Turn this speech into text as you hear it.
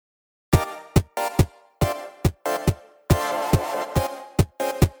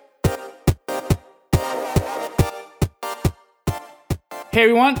Hey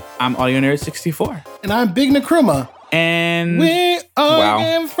everyone, I'm Audio Nerd 64. And I'm Big Nkrumah. And we are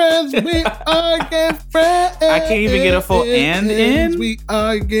game friends. We are game friends. I can't even get a full and in. We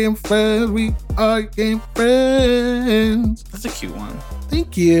are game friends. We are game friends. That's a cute one.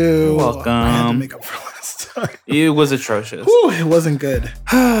 Thank you. You're welcome. I had to make up for last time. It was atrocious. Whew, it wasn't good.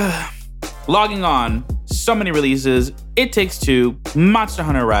 Logging on, so many releases. It Takes Two, Monster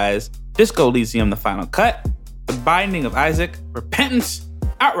Hunter Rise, Disco Elysium: The Final Cut, The Binding of Isaac, Repentance,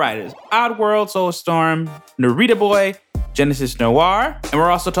 Outriders, Oddworld, Soulstorm, Narita Boy, Genesis Noir, and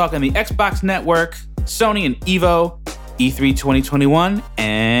we're also talking the Xbox Network, Sony and Evo, E3 2021,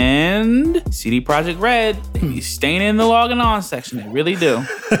 and CD Projekt Red. They be staying in the logging on section. They really do.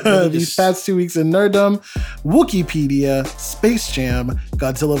 These past 2 weeks in nerddom: Wikipedia, Space Jam,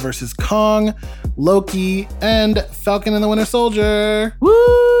 Godzilla vs. Kong, Loki, and Falcon and the Winter Soldier. Woo!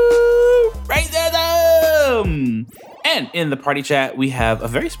 Right there, though! And in the party chat, we have a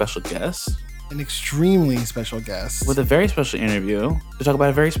very special guest. An extremely special guest. With a very special interview to talk about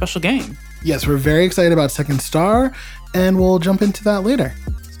a very special game. Yes, we're very excited about Second Star, and we'll jump into that later.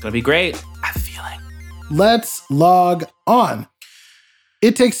 It's going to be great. I have a feeling. Let's log on.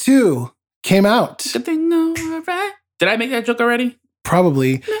 It Takes Two came out. Good thing, all right. Did I make that joke already?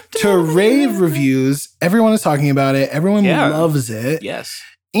 Probably. To rave reviews. Everyone is talking about it. Everyone loves it. Yes.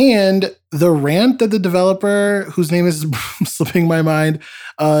 And the rant that the developer, whose name is slipping my mind,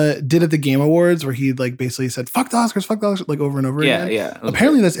 did at the Game Awards, where he like basically said, fuck the Oscars, like over and over again. Yeah.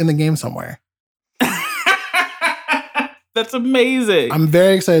 Apparently that's in the game somewhere. That's amazing. I'm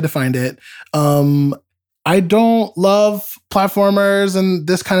very excited to find it. I don't love platformers and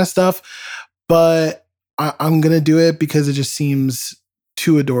this kind of stuff, but I'm going to do it because it just seems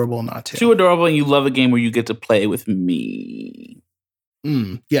too adorable not to. Too adorable, and you love a game where you get to play with me.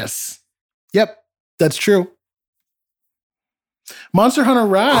 Yes. Yep. That's true. Monster Hunter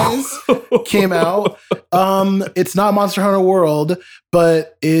Rise came out. It's not Monster Hunter World,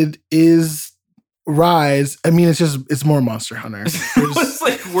 but it is Rise. I mean, it's more Monster Hunter. It's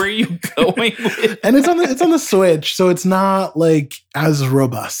like, where are you going with and it's on the Switch, so it's not like as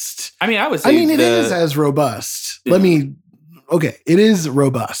robust. I mean, I would say it is as robust. Yeah. It is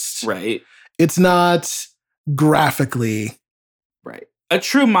robust. Right. It's not graphically right. A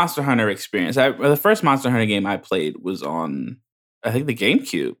true Monster Hunter experience. The first Monster Hunter game I played was on, I think, the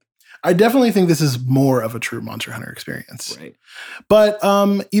GameCube. I definitely think this is more of a true Monster Hunter experience. Right. But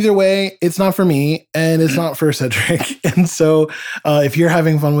either way, it's not for me, and it's not for Cedric. And so if you're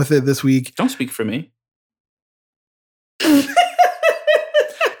having fun with it this week... Don't speak for me.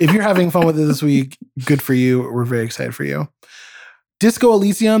 If you're having fun with it this week, good for you. We're very excited for you. Disco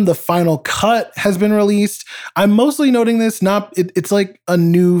Elysium: The Final Cut has been released. I'm mostly noting this, it's like a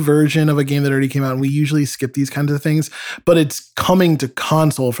new version of a game that already came out, and we usually skip these kinds of things, but it's coming to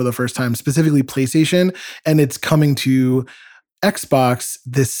console for the first time, specifically PlayStation, and it's coming to Xbox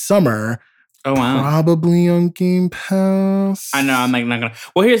this summer. Oh, wow. Probably on Game Pass. I know, I'm like not gonna.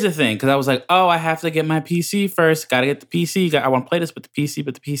 Well, here's the thing, because I was like, oh, I have to get my PC first. Gotta get the PC. I want to play this with the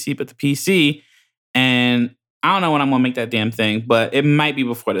PC, and I don't know when I'm going to make that damn thing, but it might be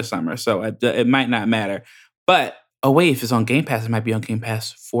before the summer, so it might not matter. But, if it's on Game Pass, it might be on Game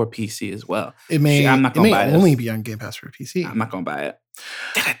Pass for PC as well. I'm not going to buy it. It may only be on Game Pass for PC. I'm not going to buy it.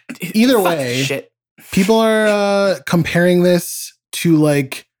 Either way, people are comparing this to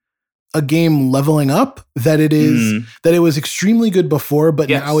like a game leveling up, that it was extremely good before, but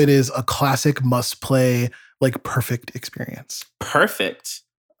now it is a classic must-play, like perfect experience. Perfect.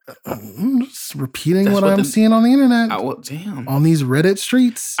 I'm just repeating what I'm seeing on the internet. Damn. On these Reddit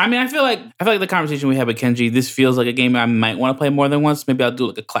streets. I mean, I feel like the conversation we had with Kenji, this feels like a game I might want to play more than once. Maybe I'll do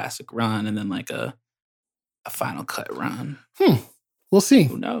like a classic run and then like a Final Cut run. We'll see.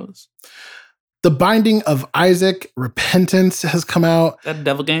 Who knows? The Binding of Isaac: Repentance has come out. Is that a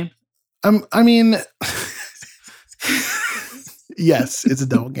devil game? I mean, yes, it's a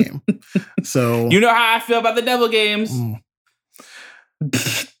devil game. So you know how I feel about the devil games.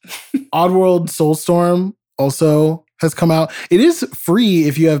 Oddworld Soulstorm also has come out. It is free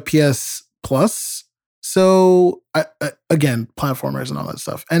if you have PS Plus. So again, platformers and all that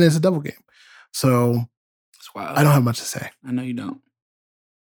stuff. And it's a devil game. So that's wild. I don't have much to say. I know you don't.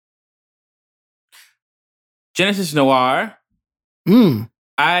 Genesis Noir.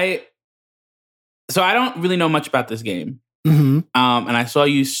 I don't really know much about this game. And I saw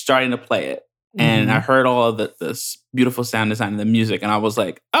you starting to play it. And I heard all of this beautiful sound design and the music, and I was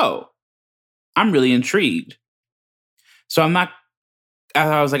like, oh, I'm really intrigued. So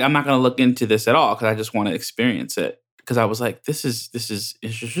I was like, I'm not going to look into this at all because I just want to experience it. Because I was like, this is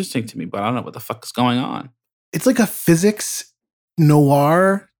interesting to me, but I don't know what the fuck is going on. It's like a physics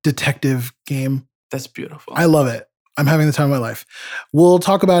noir detective game. That's beautiful. I love it. I'm having the time of my life. We'll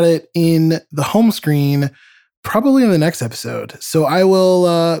talk about it in the home screen probably in the next episode. So I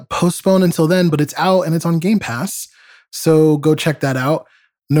will postpone until then, but it's out and it's on Game Pass. So go check that out.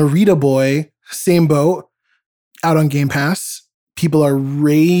 Narita Boy, same boat, out on Game Pass. People are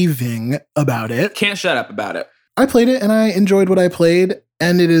raving about it. Can't shut up about it. I played it and I enjoyed what I played.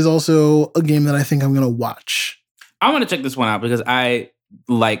 And it is also a game that I think I'm going to watch. I want to check this one out because I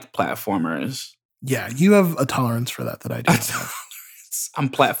like platformers. Yeah, you have a tolerance for that I don't have. I'm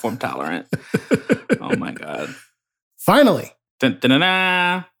platform tolerant. Oh my God. Finally, Dun, dun, dun,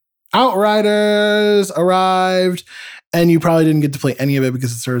 dun. Outriders arrived, and you probably didn't get to play any of it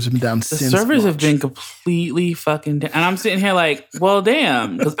because the servers have been down The since servers have launch. been completely fucking down. And I'm sitting here like, well,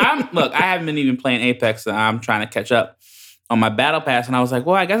 damn. Because I haven't been even playing Apex, and I'm trying to catch up on my battle pass. And I was like,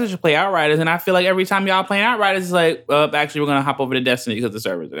 well, I guess I should play Outriders. And I feel like every time y'all playing Outriders, it's like, actually, we're going to hop over to Destiny because the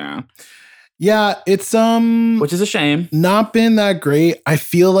servers are down. Yeah, it's Which is a shame. not been that great. I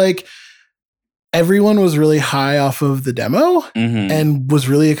feel like everyone was really high off of the demo Mm-hmm. and was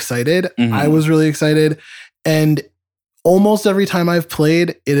really excited. Mhm. I was really excited. And almost every time I've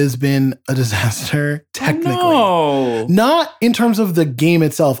played, it has been a disaster technically. Oh, no. Not in terms of the game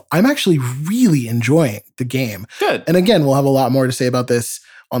itself. I'm actually really enjoying the game. Good. And again, we'll have a lot more to say about this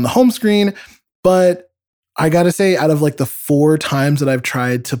on the home screen. But I got to say, out of like the 4 times that I've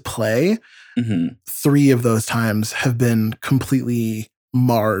tried to play, Mm-hmm. 3 of those times have been completely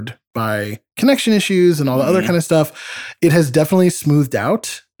marred by connection issues and all the other Mhm. kind of stuff. It has definitely smoothed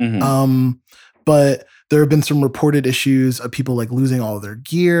out. Mm-hmm. But there have been some reported issues of people like losing all of their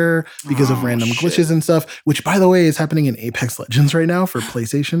gear because of Oh, random shit. glitches and stuff, which by the way is happening in Apex Legends right now for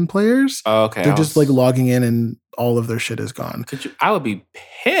PlayStation players. Okay. They're just like logging in and all of their shit is gone. I would be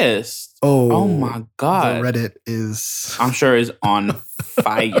pissed. Oh, Oh my God. The Reddit is I'm sure is on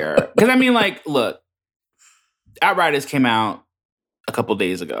fire. Because I mean, like, look, Outriders came out a couple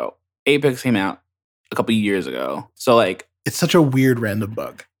days ago. Apex came out a couple years ago. So, like, it's such a weird random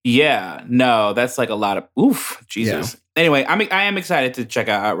bug. yeah, no, that's like a lot of oof, Jesus. Anyway, I am excited to check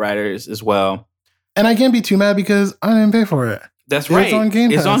out Outriders as well. And I can't be too mad because I didn't pay for it. That's It's right. on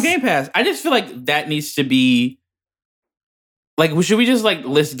Game It's on Pass. Game Pass. I just feel like that needs to be like, should we just like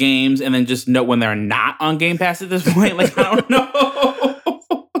list games and then just know when they're not on Game Pass at this point? Like, I don't know.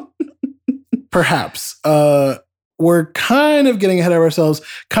 Perhaps. We're kind of getting ahead of ourselves.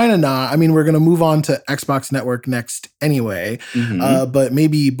 Kind of not. I mean, we're going to move on to Xbox Network next anyway. Mhm. But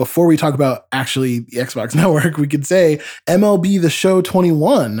maybe before we talk about actually the Xbox Network, we could say MLB The Show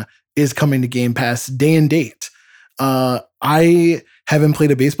 21 is coming to Game Pass day and date. I haven't played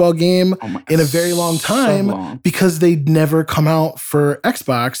a baseball game Oh my- in a very long so time long. because they'd never come out for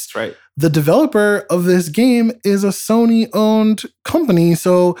Xbox. That's right. The developer of this game is a Sony-owned company,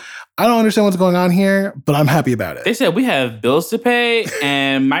 so I don't understand what's going on here, but I'm happy about it. They said we have bills to pay,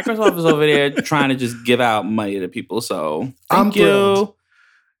 and Microsoft is over there trying to just give out money to people. So I'm thank you. thrilled.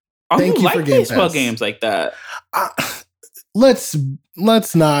 Oh, Thank you you like for Game baseball Pass. games like that? Let's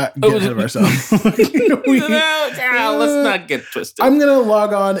not get ahead of ourselves. Let's not get twisted. I'm gonna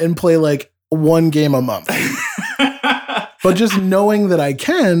log on and play like 1 game a month, but just knowing that I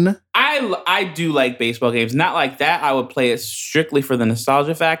can. I do like baseball games. Not like that. I would play it strictly for the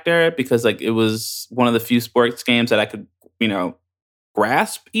nostalgia factor because like it was one of the few sports games that I could,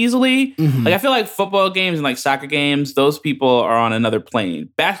 grasp easily. Mhm. Like I feel like football games and like soccer games, those people are on another plane.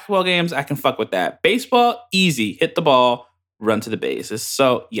 Basketball games, I can fuck with that. Baseball, easy. Hit the ball, run to the bases.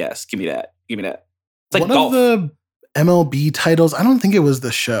 So yes, give me that. Give me that. It's like One golf. of the MLB titles, I don't think it was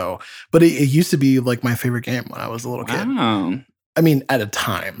the show, but it used to be like my favorite game when I was a little kid. Wow. I mean, at a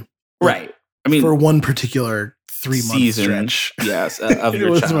time. Right. I mean, For one particular 3-month season, stretch. yes, of It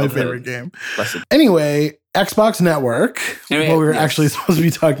your was my childhood. favorite game. Bless it. Anyway, Xbox Network, Anyway, what we were yes. actually supposed to be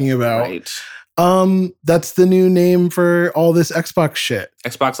talking about. Right. That's the new name for all this Xbox shit.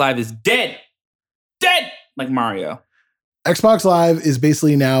 Xbox Live is dead. Dead. Like Mario. Xbox Live is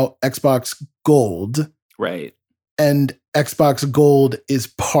basically now Xbox Gold, Right. and Xbox Gold is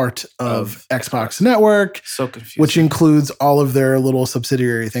part of Xbox Network, So confusing. which includes all of their little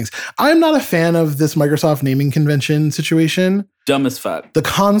subsidiary things. I'm not a fan of this Microsoft naming convention situation. Dumb as fuck. The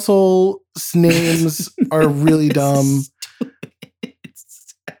console names are really dumb.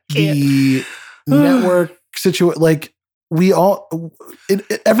 The network situation, like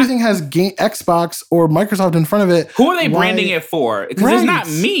everything has game Xbox or Microsoft in front of it. Who are they Why- branding it for? Because Right. it's not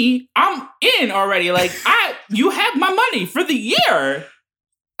me. I'm in already. Like you have my money for the year.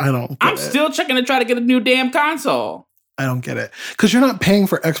 I don't get I'm it. still checking to try to get a new damn console. I don't get it. Because you're not paying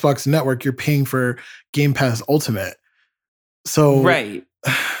for Xbox Network, you're paying for Game Pass Ultimate. So Right.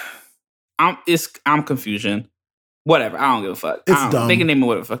 I'm confusion. Whatever. I don't give a fuck. It's dumb. They can name it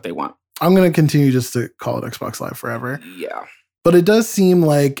whatever the fuck they want. I'm going to continue just to call it Xbox Live forever. Yeah. But it does seem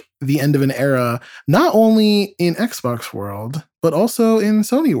like the end of an era, not only in Xbox world, but also in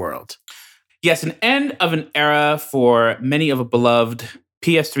Sony world. Yes, an end of an era for many of a beloved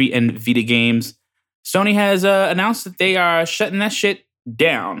PS3 and Vita games. Sony has announced that they are shutting that shit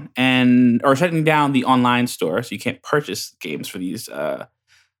down or shutting down the online store, so you can't purchase games for these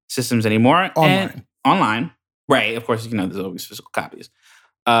systems anymore. Online. Right, of course, there's always physical copies.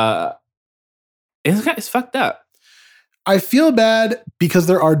 It's fucked up. I feel bad because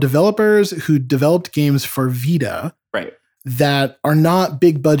there are developers who developed games for Vita that are not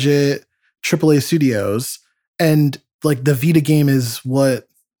big budget AAA studios, and like the Vita game is what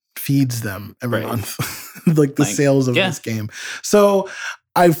feeds them every month, like the sales of this game. So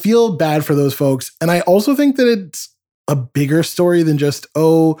I feel bad for those folks. And I also think that it's a bigger story than just,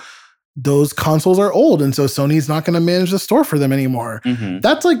 those consoles are old, and so Sony's not going to manage the store for them anymore. Mm-hmm.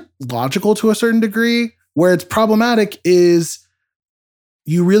 That's like logical to a certain degree. Where it's problematic is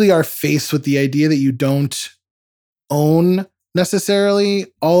you really are faced with the idea that you don't own necessarily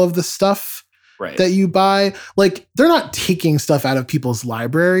all of the stuff that you buy. Like, they're not taking stuff out of people's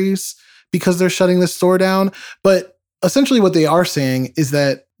libraries because they're shutting the store down. But essentially what they are saying is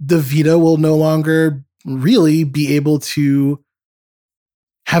that the Vita will no longer really be able to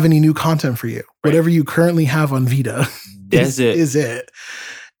have any new content for you. Whatever you currently have on Vita is it.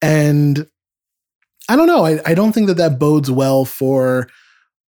 And I don't know. I don't think that bodes well for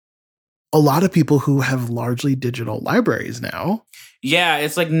a lot of people who have largely digital libraries now. Yeah,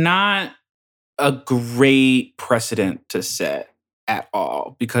 it's like not a great precedent to set at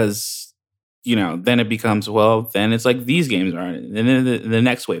all because, then it becomes, then it's like these games are, and then the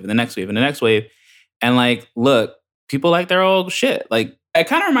next wave, and the next wave, and the next wave. And like, look, people like their old shit. Like, it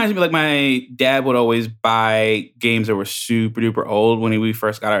kind of reminds me like my dad would always buy games that were super duper old when we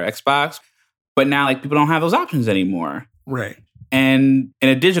first got our Xbox. But now, like, people don't have those options anymore. Right. And in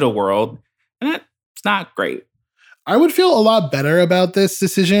a digital world, it's not great. I would feel a lot better about this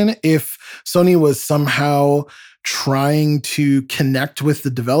decision if Sony was somehow trying to connect with the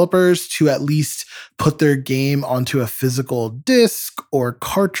developers to at least put their game onto a physical disc or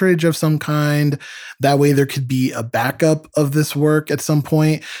cartridge of some kind. That way there could be a backup of this work at some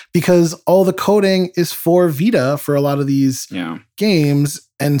point, because all the coding is for Vita for a lot of these games.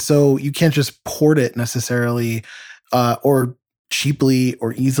 And so you can't just port it necessarily or cheaply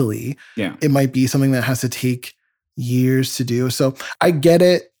or easily. Yeah. It might be something that has to take years to do. So I get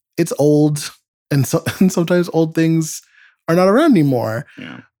it. It's old. And sometimes old things are not around anymore.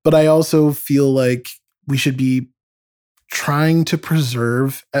 Yeah. But I also feel like we should be trying to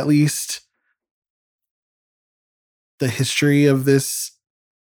preserve at least the history of this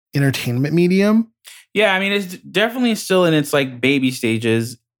entertainment medium. Yeah, I mean, it's definitely still in its like baby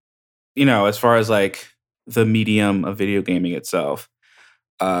stages, as far as like the medium of video gaming itself.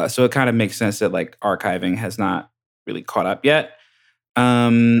 So it kind of makes sense that like archiving has not really caught up yet.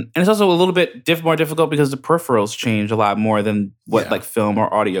 And it's also a little bit more difficult because the peripherals change a lot more than what like film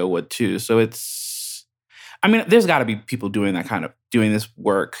or audio would too. So there's got to be people doing this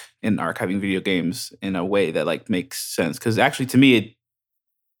work in archiving video games in a way that like makes sense. Because actually, to me, it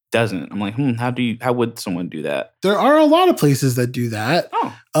doesn't. I'm like, how would someone do that? There are a lot of places that do that.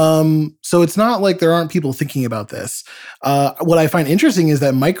 So it's not like there aren't people thinking about this. What I find interesting is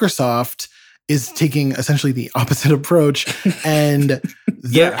that Microsoft is taking essentially the opposite approach, and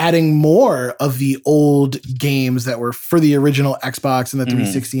they're adding more of the old games that were for the original Xbox and the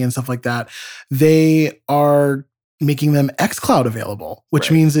 360 and stuff like that. They are making them xCloud available,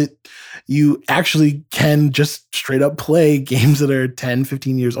 which means that you actually can just straight up play games that are 10,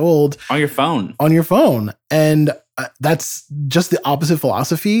 15 years old on your phone. And that's just the opposite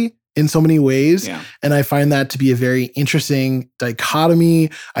philosophy in so many ways. Yeah. And I find that to be a very interesting dichotomy.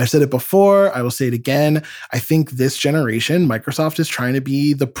 I've said it before. I will say it again. I think this generation, Microsoft is trying to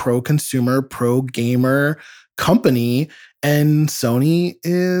be the pro-consumer, pro-gamer company, and Sony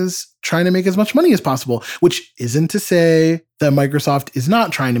is trying to make as much money as possible, which isn't to say that Microsoft is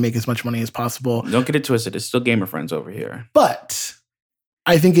not trying to make as much money as possible. Don't get it twisted. It's still gamer friends over here. But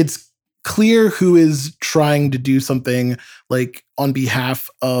I think it's clear who is trying to do something like on behalf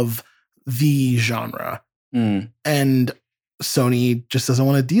of the genre. And Sony just doesn't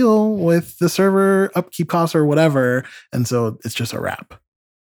want to deal with the server upkeep costs or whatever. And so it's just a wrap.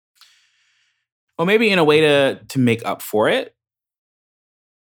 Well, maybe in a way to make up for it,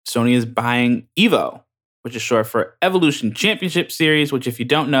 Sony is buying EVO, which is short for Evolution Championship Series, which if you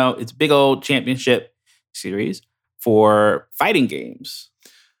don't know, it's big old championship series for fighting games.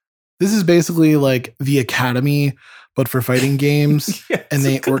 This is basically like the Academy, but for fighting games. Yes. And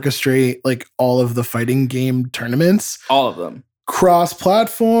they orchestrate like all of the fighting game tournaments. All of them.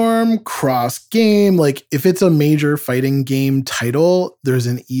 Cross-platform, cross-game. Like if it's a major fighting game title, there's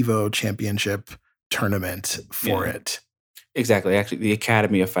an EVO championship tournament for it. Exactly. Actually, the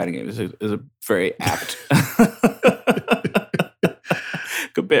Academy of Fighting Games is a very apt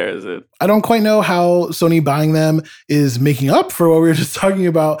comparison. I don't quite know how Sony buying them is making up for what we were just talking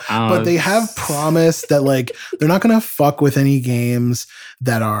about, but they have promised that like they're not going to fuck with any games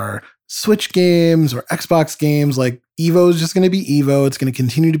that are Switch games or Xbox games. Like EVO is just going to be EVO. It's going to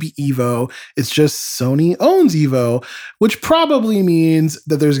continue to be EVO. It's just Sony owns EVO, which probably means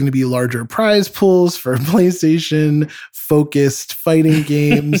that there's going to be larger prize pools for PlayStation focused fighting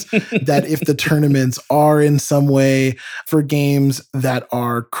games. That if the tournaments are in some way for games that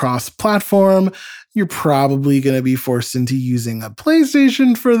are cross-platform, you're probably going to be forced into using a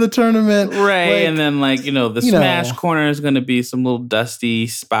PlayStation for the tournament. Right. Like, and then like, the Smash corner is going to be some little dusty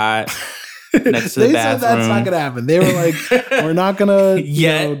spot next to the bathroom. They said that's not going to happen. They were like, we're not going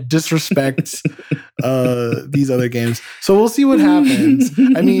to disrespect these other games. So we'll see what happens.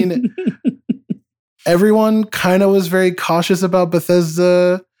 I mean, everyone kind of was very cautious about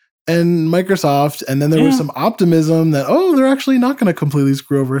Bethesda and Microsoft, and then there was some optimism that, they're actually not going to completely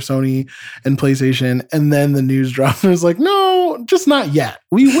screw over Sony and PlayStation, and then the news dropped and it was like, no, just not yet.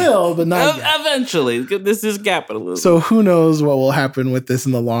 We will, but not yet. Eventually. This is capitalism. So who knows what will happen with this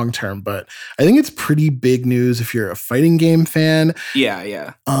in the long term, but I think it's pretty big news if you're a fighting game fan.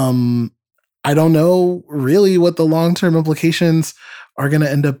 Yeah. I don't know really what the long-term implications are going to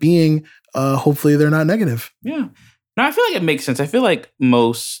end up being. Hopefully they're not negative. Yeah. No, I feel like it makes sense. I feel like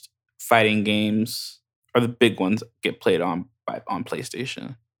most fighting games are the big ones that get played on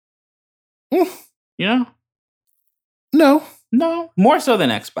PlayStation. No. More so than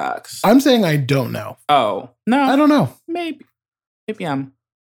Xbox. I'm saying I don't know. Oh, no. I don't know. Maybe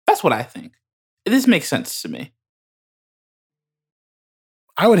that's what I think. This makes sense to me.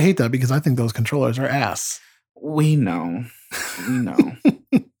 I would hate that because I think those controllers are ass. We know.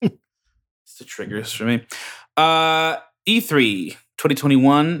 It's the triggers for me. E3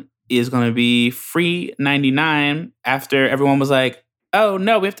 2021 is going to be free $99 after everyone was like, oh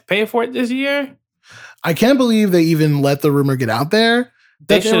no, we have to pay for it this year. I can't believe they even let the rumor get out there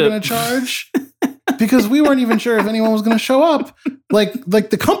that they were going to charge because we weren't even sure if anyone was going to show up like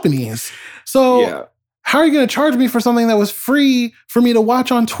the companies. So how are you going to charge me for something that was free for me to watch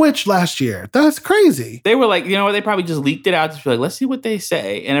on Twitch last year? That's crazy. They were like, you know what? They probably just leaked it out to be like, let's see what they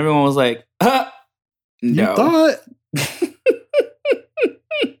say. And everyone was like, no. You thought?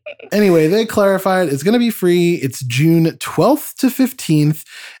 Anyway, they clarified it's going to be free. It's June 12th to 15th.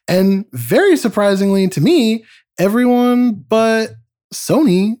 And very surprisingly to me, everyone but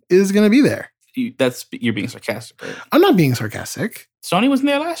Sony is going to be there. You're being sarcastic, right? I'm not being sarcastic. Sony wasn't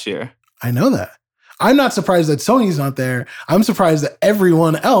there last year. I know that. I'm not surprised that Sony's not there. I'm surprised that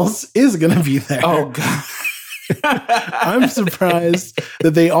everyone else is going to be there. Oh, God. I'm surprised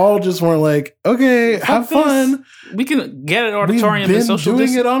that they all just weren't like, okay, have fun. We can get an auditorium We've and social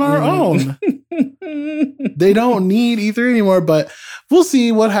doing it on our own. They don't need E3 anymore, but we'll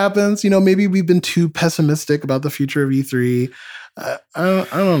see what happens. Maybe we've been too pessimistic about the future of E3. I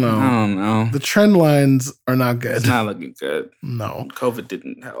don't know. The trend lines are not good. It's not looking good. No. COVID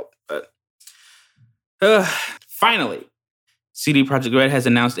didn't help, but finally, CD Projekt Red has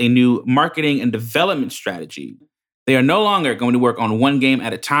announced a new marketing and development strategy. They are no longer going to work on one game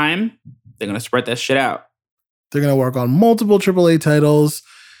at a time. They're going to spread that shit out. They're going to work on multiple AAA titles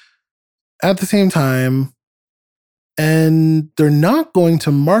at the same time. And they're not going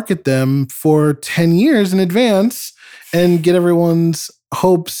to market them for 10 years in advance and get everyone's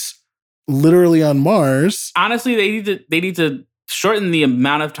hopes literally on Mars. Honestly, they need to shorten the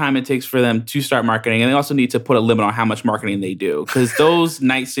amount of time it takes for them to start marketing. And they also need to put a limit on how much marketing they do. Because those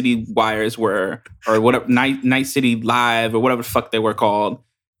Night City Wires or whatever, Night City Live or whatever the fuck they were called,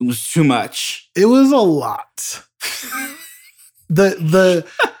 it was too much. It was a lot. The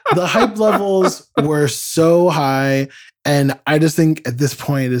hype levels were so high. And I just think at this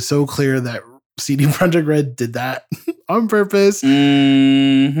point it is so clear that CD Projekt Red did that on purpose.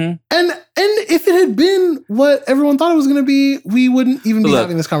 Mm-hmm. And if it had been what everyone thought it was going to be, we wouldn't even be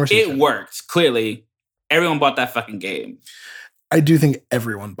having this conversation. It worked. Clearly, everyone bought that fucking game. I do think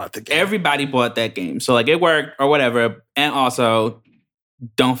everyone bought the game. Everybody bought that game. So, it worked or whatever. And also,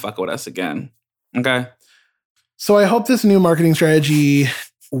 don't fuck with us again. Okay? So, I hope this new marketing strategy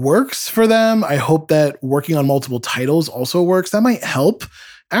works for them. I hope that working on multiple titles also works. That might help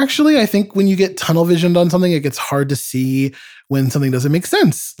Actually, I think when you get tunnel visioned on something, it gets hard to see when something doesn't make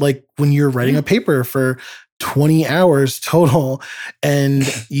sense. Like when you're writing a paper for 20 hours total and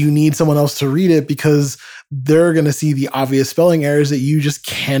you need someone else to read it because they're going to see the obvious spelling errors that you just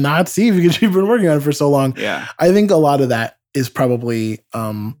cannot see because you've been working on it for so long. Yeah. I think a lot of that is probably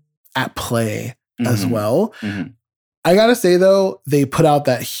at play as well. I got to say, though, they put out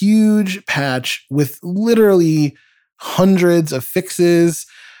that huge patch with literally hundreds of fixes.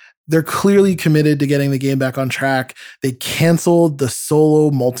 They're clearly committed to getting the game back on track. They canceled the solo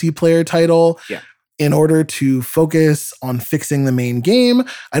multiplayer title in order to focus on fixing the main game.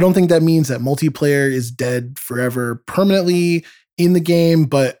 I don't think that means that multiplayer is dead forever permanently in the game,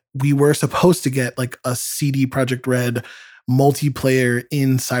 but we were supposed to get like a CD Projekt Red multiplayer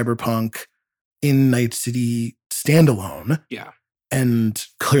in Cyberpunk in Night City standalone. Yeah. And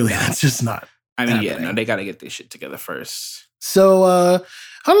clearly that's just not happening. No, they got to get this shit together first. So, I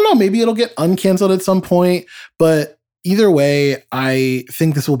don't know, maybe it'll get uncanceled at some point, but either way, I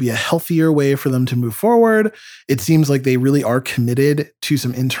think this will be a healthier way for them to move forward. It seems like they really are committed to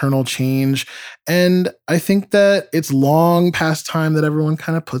some internal change. And I think that it's long past time that everyone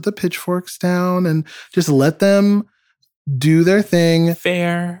kind of put the pitchforks down and just let them do their thing.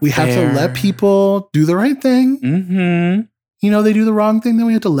 Fair. We have to let people do the right thing. Mm-hmm. You know, they do the wrong thing, then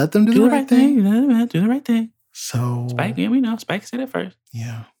we have to let them do the right thing. Do the right thing. So Spike, yeah, we know. Spike said it first.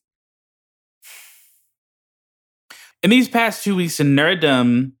 Yeah. In these past 2 weeks in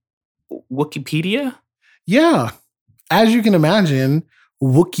nerddom, Wikipedia? Yeah. As you can imagine,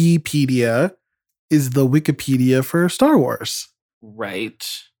 Wikipedia is the Wikipedia for Star Wars. Right.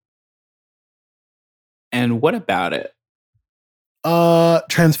 And what about it?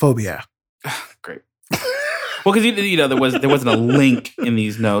 Transphobia. Great. Well, because there wasn't a link in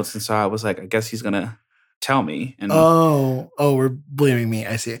these notes, and so I was like, I guess he's gonna tell me. And we're blaming me.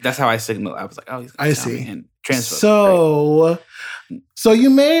 I see. That's how I signaled. I was like, oh, he's gonna tell me. And transphobia. So you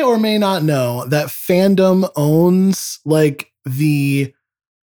may or may not know that fandom owns like the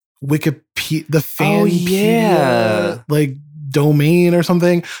Wikipedia, the Fanpedia, like domain or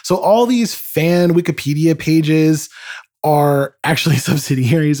something. So all these fan Wikipedia pages are actually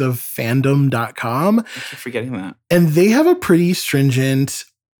subsidiaries of fandom.com. I keep forgetting that. And they have a pretty stringent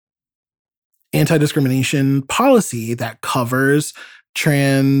anti-discrimination policy that covers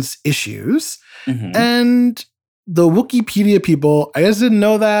trans issues. Mm-hmm. And the Wikipedia people, I just didn't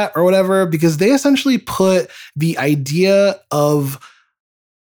know that or whatever, because they essentially put the idea of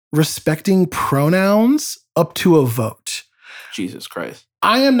respecting pronouns up to a vote. Jesus Christ.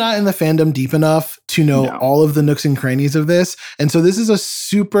 I am not in the fandom deep enough to know all of the nooks and crannies of this. And so this is a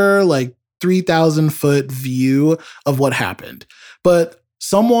super like 3,000 foot view of what happened. But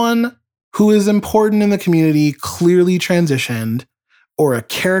someone who is important in the community clearly transitioned, or a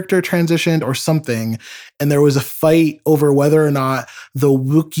character transitioned or something. And there was a fight over whether or not the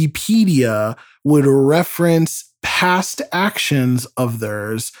Wikipedia would reference past actions of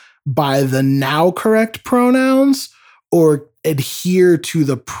theirs by the now correct pronouns or adhere to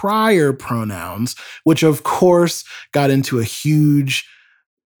the prior pronouns, which of course got into a huge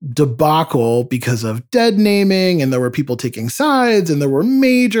debacle because of dead naming, and there were people taking sides, and there were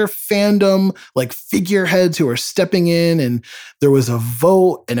major fandom like figureheads who were stepping in, and there was a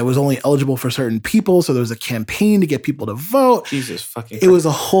vote, and it was only eligible for certain people, so there was a campaign to get people to vote. Jesus fucking It was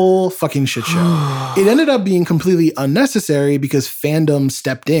a whole fucking shit show. It ended up being completely unnecessary because fandom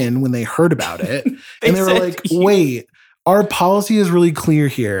stepped in when they heard about it. And they were like, wait, our policy is really clear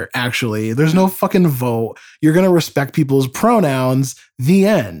here, actually. There's no fucking vote. You're going to respect people's pronouns, the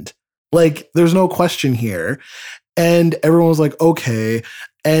end. Like, there's no question here. And everyone was like, okay.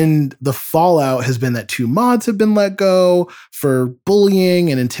 And the fallout has been that 2 mods have been let go for bullying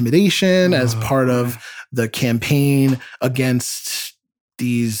and intimidation as part of the campaign against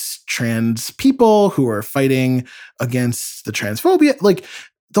these trans people who are fighting against the transphobia. Like,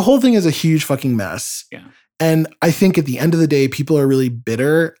 the whole thing is a huge fucking mess. Yeah. And I think at the end of the day, people are really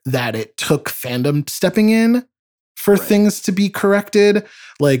bitter that it took fandom stepping in for things to be corrected.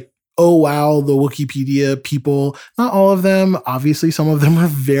 Like, oh, wow, the Wikipedia people, not all of them. Obviously, some of them are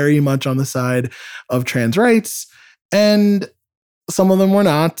very much on the side of trans rights, and some of them were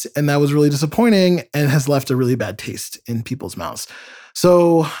not. And that was really disappointing and has left a really bad taste in people's mouths.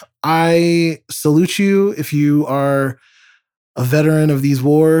 So I salute you if you are a veteran of these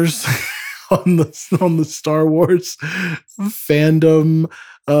wars. on the Star Wars fandom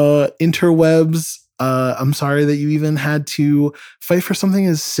interwebs. I'm sorry that you even had to fight for something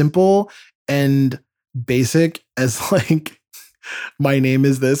as simple and basic as like, my name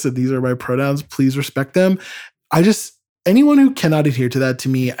is this and these are my pronouns, please respect them. anyone who cannot adhere to that to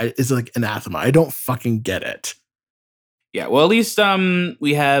me is like anathema. I don't fucking get it. Yeah, well, at least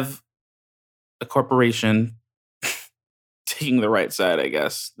we have a corporation taking the right side, I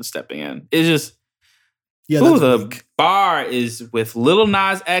guess, and stepping in. It's just, the weak. bar is with Lil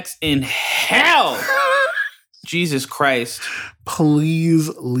Nas X in hell. Jesus Christ. Please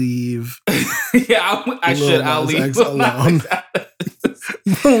leave. Yeah, I should. I'll leave X alone.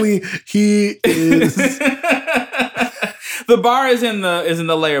 Only he is. The bar is in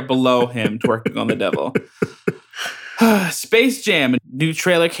the layer below him, twerking on the devil. Space Jam, a new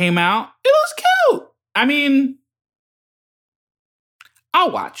trailer came out. It was cute. I mean,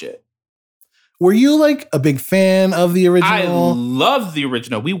 I'll watch it. Were you like a big fan of the original? I love the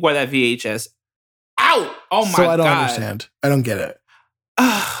original. We wore that VHS out. Oh my god. So I don't understand. I don't get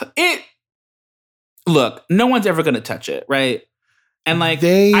it. Look, no one's ever gonna touch it, right? And like,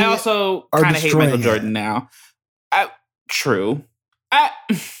 I also kind of hate Michael Jordan now. True.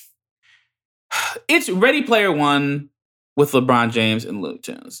 It's Ready Player One with LeBron James and Looney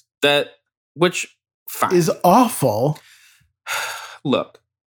Tunes. Which fine. Is awful. Look,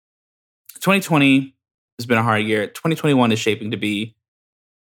 2020 has been a hard year. 2021 is shaping to be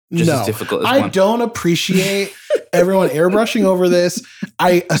just as difficult as I don't appreciate everyone airbrushing over this.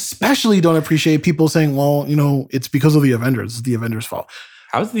 I especially don't appreciate people saying, well, it's because of the Avengers. It's the Avengers' fault.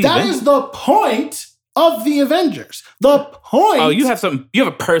 How's the That Avengers? is the point of the Avengers. The point. Oh, you have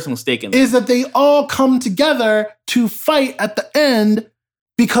a personal stake in it. Is that they all come together to fight at the end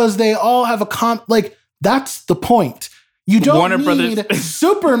because they all have that's the point. You don't need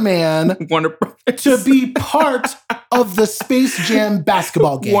Superman to be part of the Space Jam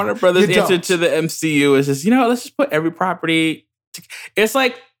basketball game. Warner Brothers' answer to the MCU is just, let's just put every property. It's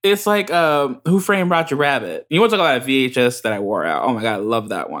like Who Framed Roger Rabbit. You want to talk about that VHS that I wore out? Oh my god, I love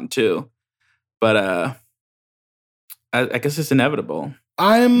that one too. But I guess it's inevitable.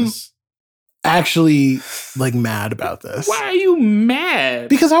 I'm actually mad about this. Why are you mad?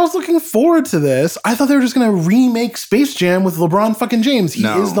 Because I was looking forward to this. I thought they were just going to remake Space Jam with LeBron fucking James. He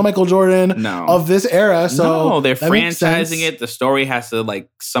is the Michael Jordan of this era. So they're franchising it. The story has to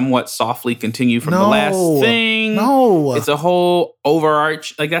somewhat softly continue from the last thing. No. It's a whole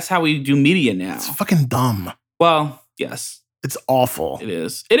overarch. That's how we do media now. It's fucking dumb. Well, yes. It's awful. It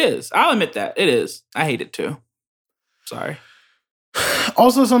is. It is. I'll admit that. It is. I hate it too. Sorry.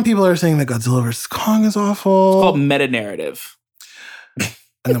 Also, some people are saying that Godzilla vs. Kong is awful. It's called meta-narrative. I'm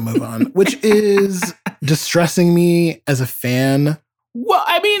going to move on, which is distressing me as a fan Well,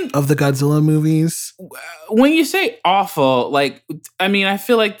 I mean, of the Godzilla movies. When you say awful, I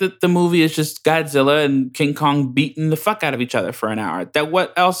feel like the movie is just Godzilla and King Kong beating the fuck out of each other for an hour.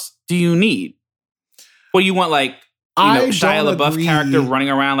 What else do you need? Well, you want Shia LaBeouf character running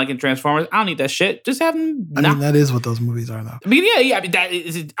around like in Transformers. I don't need that shit. Just have them. I mean, that is what those movies are, though. I mean, yeah. I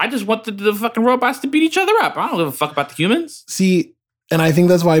mean, I just want the fucking robots to beat each other up. I don't give a fuck about the humans. See, and I think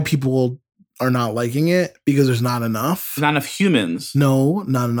that's why people are not liking it, because there's not enough. There's not enough humans. No,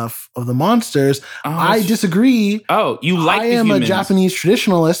 not enough of the monsters. I disagree. Oh, you like the humans. I am a Japanese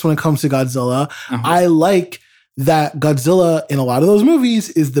traditionalist when it comes to Godzilla. Uh-huh. I like that Godzilla in a lot of those movies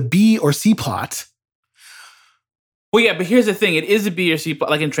is the B or C plot. Well, yeah, but here's the thing. It is a B or C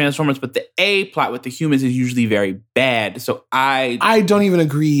plot, like in Transformers, but the A plot with the humans is usually very bad. So I don't even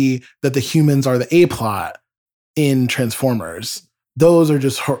agree that the humans are the A plot in Transformers. Those are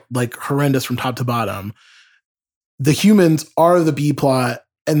just horrendous from top to bottom. The humans are the B plot,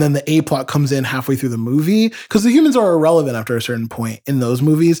 and then the A plot comes in halfway through the movie, because the humans are irrelevant after a certain point in those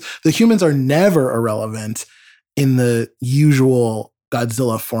movies. The humans are never irrelevant in the usual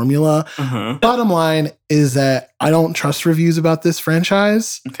Godzilla formula. Uh-huh. Bottom line is that I don't trust reviews about this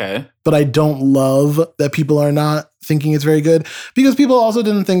franchise. Okay. But I don't love that people are not thinking it's very good, because people also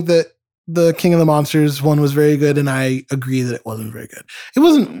didn't think that the King of the Monsters one was very good, and I agree that it wasn't very good. It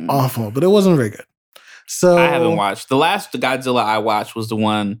wasn't awful, but it wasn't very good. So I haven't watched. The last Godzilla I watched was the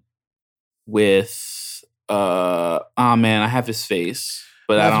one with I have his face,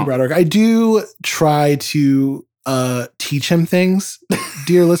 but Matthew I don't. Broderick. I do try to teach him things,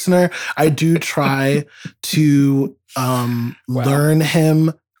 dear listener. I do try to learn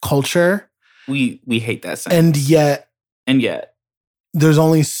him culture. We hate that sentence. And yet there's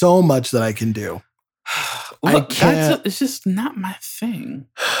only so much that I can do. Look, it's just not my thing.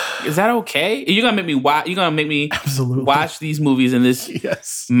 Is that okay? You're gonna make me watch. You're gonna make me absolutely watch these movies in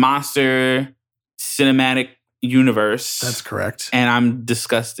this monster cinematic universe. That's correct. And I'm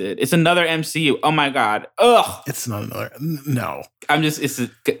disgusted. It's another MCU. Oh my god. Ugh. It's not another. No. I'm just. It's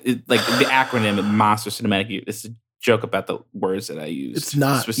like the acronym of Monster Cinematic Universe. joke about the words that I use. It's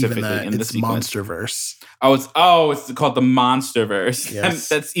not specifically even that. in the It's sequence. Monsterverse. It's called the Monsterverse. Yes.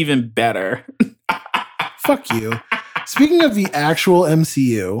 That's even better. Fuck you. Speaking of the actual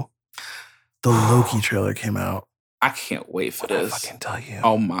MCU, the Loki trailer came out. I can't wait for this. I fucking tell you.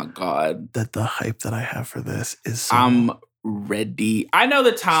 Oh my God. That the hype that I have for this is so I'm ready. I know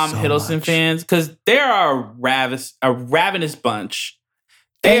the Tom So Hiddleston much. fans, because they are a ravenous bunch.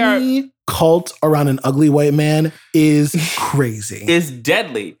 Any cult around an ugly white man is crazy. Is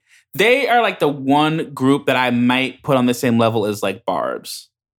deadly. They are like the one group that I might put on the same level as like Barbs.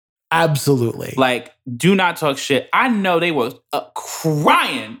 Absolutely. Like, do not talk shit. I know they were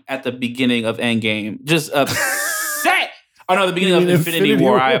crying at the beginning of Endgame. Just upset. Oh no, the beginning of Infinity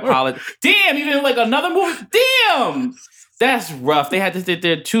War. I apologize. Damn, even like another movie. Damn. That's rough. They had to sit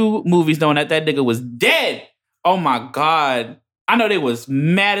there 2 movies knowing that nigga was dead. Oh my God. I know they was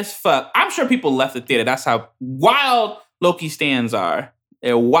mad as fuck. I'm sure people left the theater. That's how wild Loki stands are.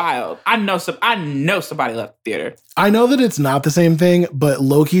 They're wild. I know somebody left the theater. I know that it's not the same thing, but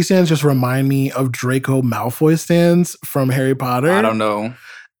Loki stands just remind me of Draco Malfoy stands from Harry Potter. I don't know.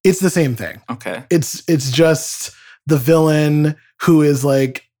 It's the same thing. Okay. It's just the villain who is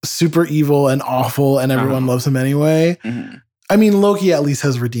like super evil and awful and everyone loves him anyway. Mm-hmm. I mean, Loki at least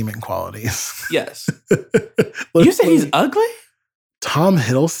has redeeming qualities. Yes. You said he's ugly? Tom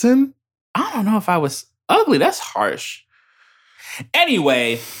Hiddleston? I don't know if I was ugly. That's harsh.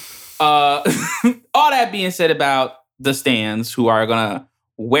 Anyway, all that being said about the stands who are gonna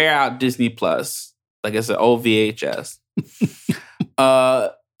wear out Disney Plus like it's an old VHS.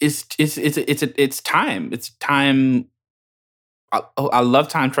 It's time. It's time. I love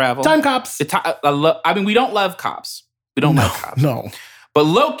time travel. Time cops. I mean, we don't love cops. We don't like cops. No. But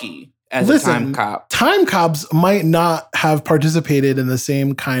Loki as a time cop. Time cops might not have participated in the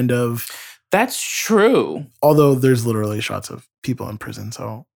same kind of. That's true. Although there's literally shots of people in prison,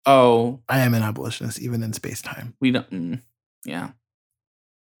 so I am an abolitionist, even in space time. We don't. Yeah.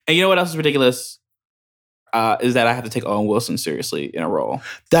 And you know what else is ridiculous? Is that I have to take Owen Wilson seriously in a role.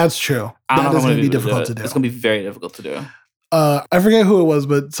 That's true. That is going to be difficult to do. It's going to be very difficult to do. I forget who it was,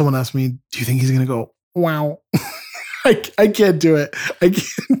 but someone asked me, "Do you think he's going to go wow?" I can't do it. I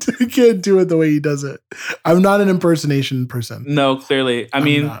can't do it the way he does it. I'm not an impersonation person. No, clearly. I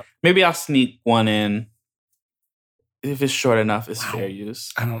mean, maybe I'll sneak one in. If it's short enough, it's fair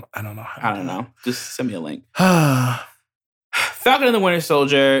use. I don't know. I don't know. Just send me a link. Falcon and the Winter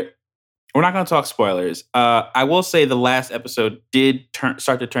Soldier. We're not going to talk spoilers. I will say the last episode did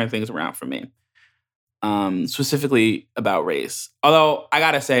start to turn things around for me. Specifically about race. Although, I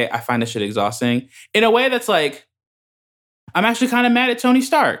got to say, I find this shit exhausting. In a way that's like, I'm actually kind of mad at Tony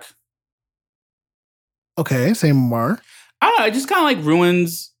Stark. Okay, say more. I don't know. It just kind of like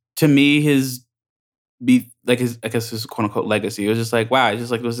ruins, to me, his quote unquote legacy. It was just like, wow, it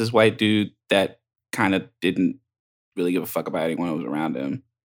just like was this white dude that kind of didn't really give a fuck about anyone who was around him.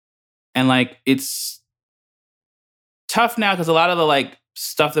 And like, it's tough now because a lot of the like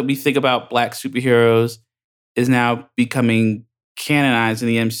stuff that we think about Black superheroes is now becoming canonized in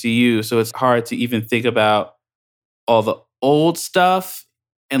the MCU. So it's hard to even think about all the old stuff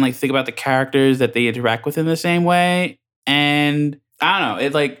and like think about the characters that they interact with in the same way. And I don't know,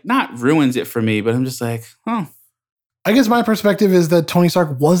 it like not ruins it for me, but I'm just like, oh. I guess my perspective is that Tony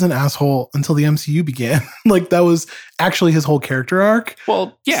Stark was an asshole until the MCU began. Like that was actually his whole character arc.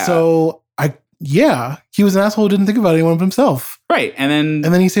 Well, yeah. So he was an asshole who didn't think about anyone but himself. Right. And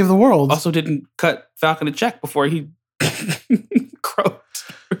then he saved the world. Also didn't cut Falcon a check before he croaked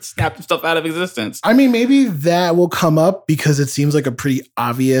or snapped himself out of existence. I mean, maybe that will come up because it seems like a pretty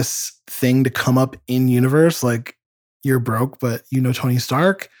obvious thing to come up in universe. Like you're broke, but you know Tony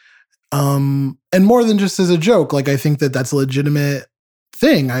Stark. And more than just as a joke, like I think that that's a legitimate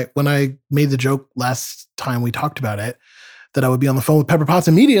thing. When I made the joke last time we talked about it, that I would be on the phone with Pepper Potts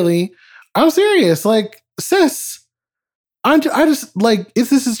immediately. I'm serious. Like, sis, I just like, if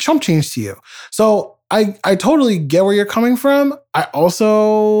this is chump change to you. So I totally get where you're coming from. I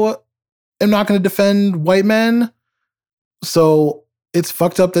also am not going to defend white men. So it's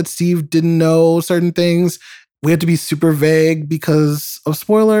fucked up that Steve didn't know certain things. We had to be super vague because of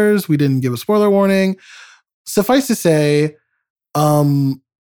spoilers. We didn't give a spoiler warning. Suffice to say, the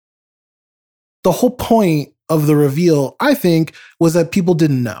whole point of the reveal, I think, was that people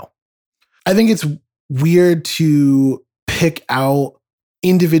didn't know. I think it's weird to pick out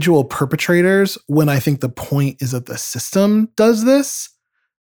individual perpetrators when I think the point is that the system does this,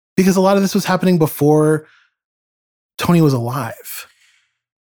 because a lot of this was happening before Tony was alive.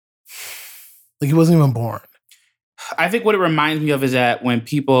 Like he wasn't even born. I think what it reminds me of is that when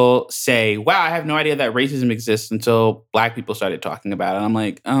people say, wow, I have no idea that racism exists until Black people started talking about it. I'm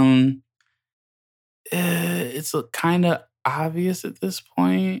like, it's kind of obvious at this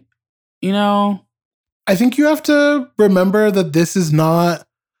point, you know? I think you have to remember that this is not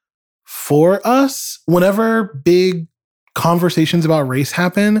for us. Whenever big conversations about race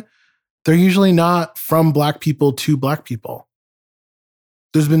happen, they're usually not from Black people to Black people.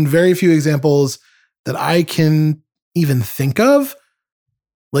 There's been very few examples that I can even think of,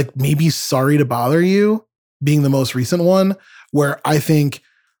 like maybe Sorry to Bother You being the most recent one, where I think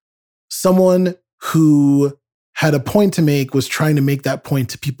someone who had a point to make was trying to make that point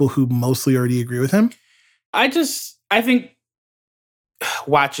to people who mostly already agree with him. I think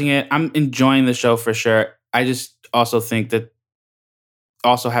watching it, I'm enjoying the show for sure. I just also think that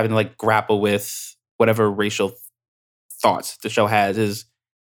also having to like grapple with whatever racial thoughts the show has is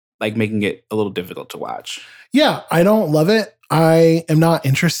like making it a little difficult to watch. Yeah, I don't love it. I am not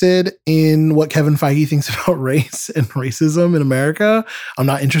interested in what Kevin Feige thinks about race and racism in America. I'm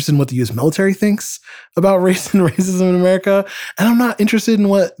not interested in what the U.S. military thinks about race and racism in America. And I'm not interested in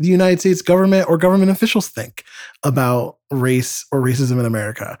what the United States government or government officials think about race or racism in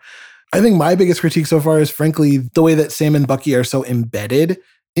America. I think my biggest critique so far is, frankly, the way that Sam and Bucky are so embedded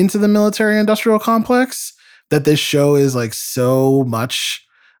into the military industrial complex, that this show is like so much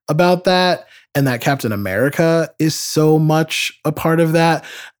about that, and that Captain America is so much a part of that.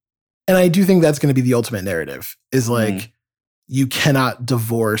 And I do think that's going to be the ultimate narrative, is like, you cannot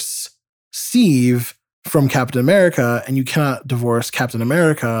divorce Steve from Captain America, and you cannot divorce Captain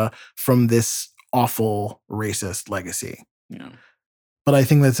America from this awful racist legacy. Yeah. But I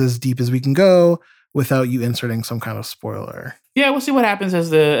think that's as deep as we can go without you inserting some kind of spoiler. Yeah, we'll see what happens as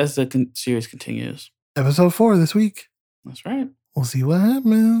the series continues. Episode 4 this week. That's right. We'll see what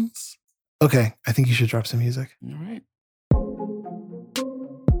happens. Okay, I think you should drop some music. All right.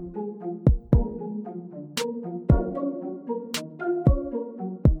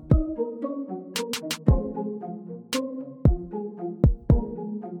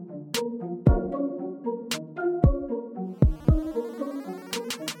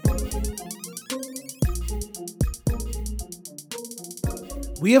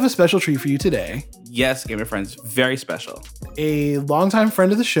 We have a special treat for you today. Yes, Gamer Friends, very special. A longtime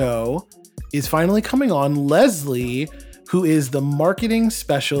friend of the show is finally coming on, Leslie, who is the marketing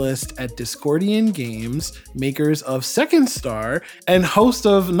specialist at Discordian Games, makers of Second Star and host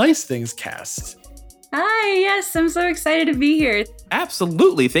of Nice Things Cast. Hi, yes, I'm so excited to be here.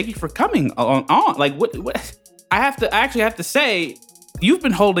 Absolutely. Thank you for coming on. Like, what I actually have to say, you've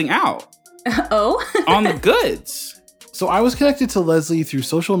been holding out Oh? on the goods. So I was connected to Leslie through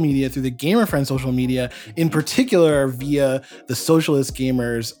social media, through the Gamer Friend social media, in particular via the Socialist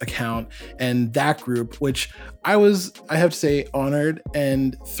Gamers account and that group, which I have to say, honored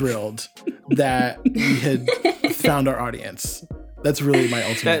and thrilled that we had found our audience. That's really my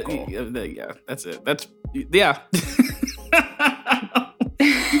ultimate goal. Yeah, that's it. Yeah.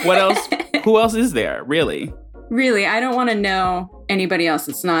 What else? Who else is there, really? Really, I don't want to know anybody else.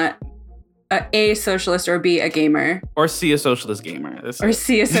 It's not A, socialist, or B, a gamer. Or C, a socialist gamer.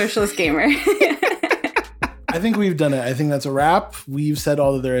 C, a socialist gamer. I think we've done it. I think that's a wrap. We've said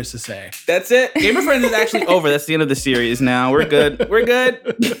all that there is to say. That's it. Gamer Friends is actually over. That's the end of the series now. We're good. We're good.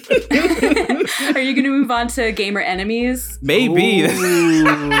 Are you going to move on to gamer enemies? Maybe.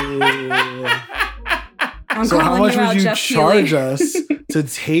 So how much would you charge us to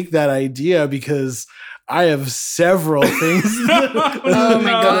take that idea? Because I have several things. Oh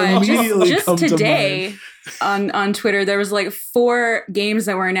my god! Just today on Twitter, there was like 4 games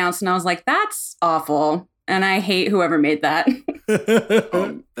that were announced, and I was like, "That's awful," and I hate whoever made that.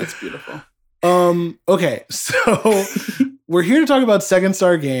 That's beautiful. Okay, so we're here to talk about Second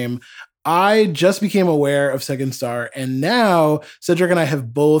Star Game. I just became aware of Second Star, and now Cedric and I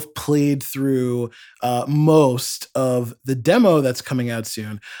have both played through most of the demo that's coming out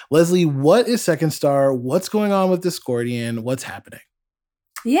soon. Leslie, what is Second Star? What's going on with Discordian? What's happening?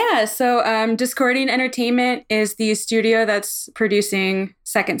 Yeah, so Discordian Entertainment is the studio that's producing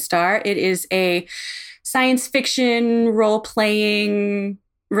Second Star. It is a science fiction, role-playing,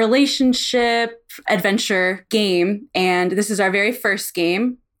 relationship, adventure game, and this is our very first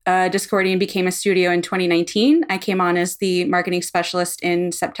game. Discordian became a studio in 2019. I came on as the marketing specialist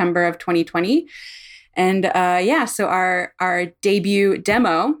in September of 2020. And so our debut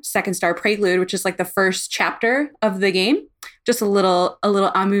demo, Second Star Prelude, which is like the first chapter of the game, just a little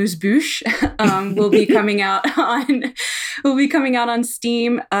amuse-bouche, will be coming out on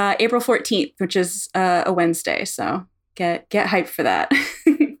Steam April 14th, which is a Wednesday. So get hyped for that.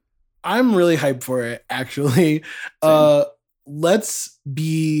 I'm really hyped for it, actually. Let's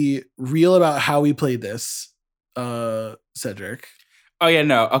be real about how we played this, Cedric. Oh, yeah,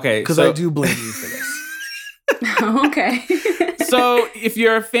 no. Okay. Because I do blame you for this. Okay. So if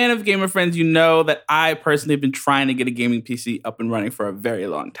you're a fan of Game of Friends, you know that I personally have been trying to get a gaming PC up and running for a very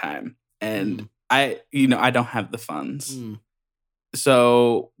long time. And I don't have the funds.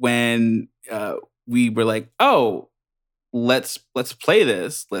 So when we were like, oh, let's play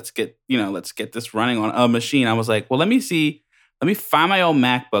this. Let's get this running on a machine. I was like, well, let me find my old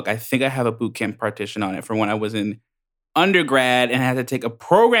MacBook. I think I have a boot camp partition on it from when I was in undergrad and I had to take a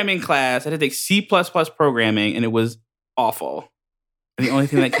programming class. I had to take C++ programming, and it was awful. And the only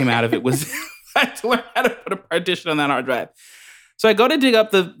thing that came out of it was I had to learn how to put a partition on that hard drive. So I go to dig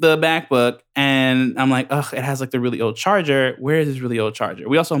up the MacBook, and I'm like, ugh, it has like the really old charger. Where is this really old charger?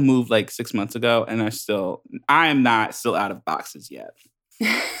 We also moved like 6 months ago, and I am not still out of boxes yet.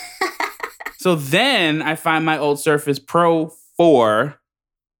 So then I find my old Surface Pro 4.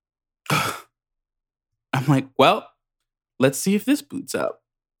 I'm like, well, let's see if this boots up.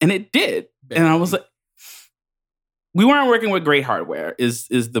 And it did. And I was like, we weren't working with great hardware is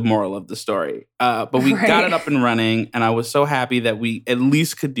the moral of the story. But we got it up and running, and I was so happy that we at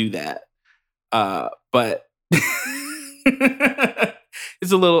least could do that. But I'm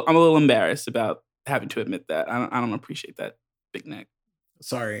a little embarrassed about having to admit that. I don't appreciate that, Big Nick.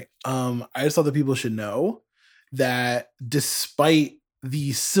 Sorry. I just thought that people should know that despite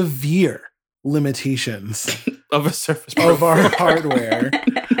the severe limitations of a Surface Pro of our hardware,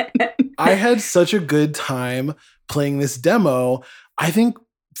 I had such a good time playing this demo. I think,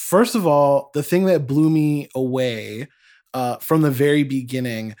 first of all, the thing that blew me away from the very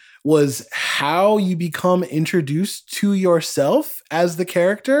beginning was how you become introduced to yourself as the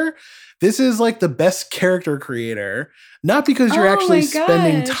character. This is like the best character creator, not because you're actually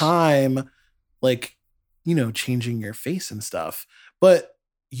spending time like, changing your face and stuff, but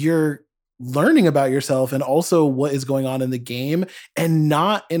you're learning about yourself and also what is going on in the game, and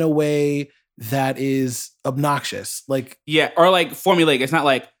not in a way that is obnoxious. Like, yeah, or like formulaic. It's not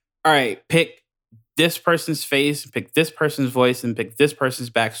like, all right, pick this person's face, pick this person's voice, and pick this person's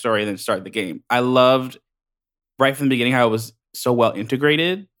backstory, and then start the game. I loved right from the beginning how it was so well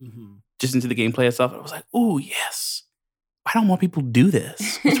integrated just into the gameplay itself. I was like, oh, yes. Why don't more people do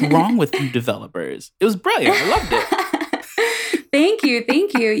this? What's wrong with you developers? It was brilliant. I loved it. Thank you.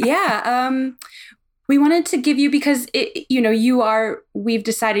 Yeah. We wanted to give you, because we've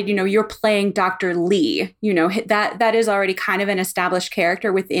decided, you're playing Dr. Lee, that is already kind of an established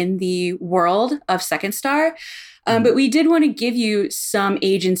character within the world of Second Star. But we did want to give you some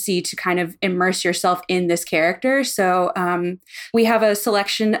agency to kind of immerse yourself in this character. So we have a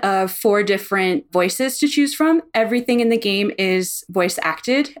selection of 4 different voices to choose from. Everything in the game is voice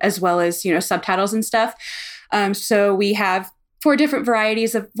acted, as well as, subtitles and stuff. So we have 4 different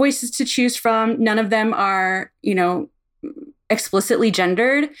varieties of voices to choose from. None of them are, explicitly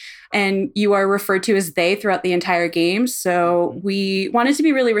gendered, and you are referred to as they throughout the entire game. So we wanted to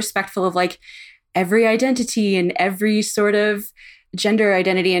be really respectful of like every identity and every sort of gender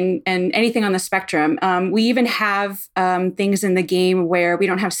identity and anything on the spectrum. We even have things in the game where we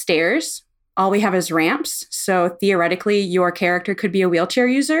don't have stairs. All we have is ramps. So theoretically, your character could be a wheelchair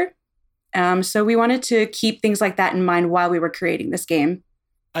user. So we wanted to keep things like that in mind while we were creating this game.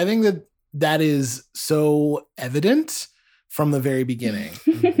 I think that is so evident from the very beginning.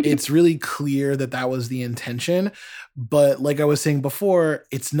 It's really clear that was the intention. But like I was saying before,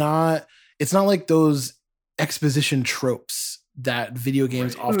 it's not like those exposition tropes that video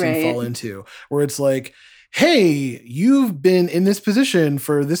games often fall into, where it's like, hey, you've been in this position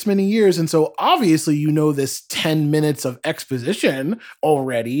for this many years, and so obviously you know this 10 minutes of exposition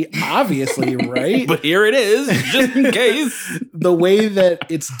already, obviously, right? But here it is, just in case. The way that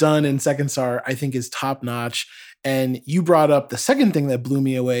it's done in Second Star, I think, is top-notch. And you brought up the second thing that blew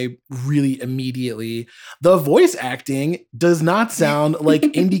me away really immediately. The voice acting does not sound like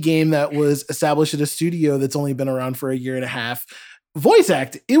indie game that was established at a studio that's only been around for a year and a half. Voice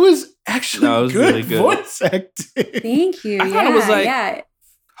act. It was actually good, really good voice acting. Thank you. I thought it was like,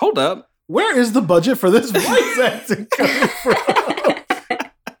 hold up. Where is the budget for this voice acting coming from?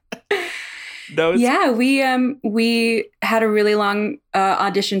 No, we had a really long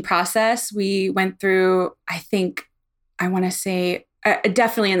audition process. We went through, I want to say,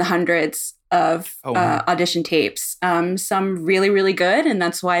 definitely in the hundreds of audition tapes. Some really, really good, and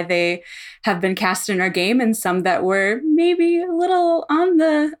that's why they have been cast in our game, and some that were maybe a little on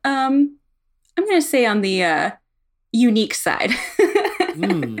the, I'm going to say on the unique side.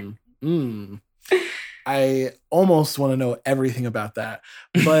 I almost want to know everything about that.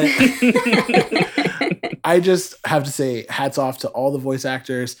 But I just have to say hats off to all the voice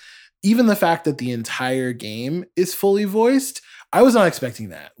actors. Even the fact that the entire game is fully voiced, I was not expecting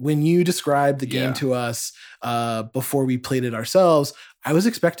that. When you described the game to us before we played it ourselves, I was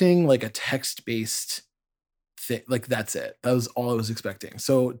expecting like a text-based thing. Like that's it. That was all I was expecting.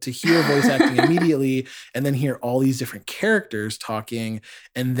 So to hear voice acting immediately and then hear all these different characters talking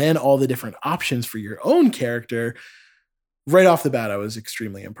and then all the different options for your own character, right off the bat, I was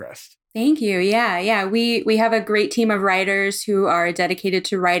extremely impressed. Thank you. Yeah. We have a great team of writers who are dedicated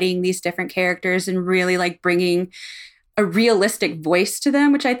to writing these different characters and really like bringing a realistic voice to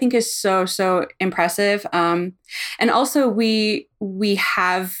them, which I think is so impressive. And also we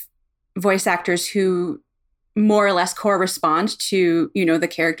have voice actors who more or less correspond to, the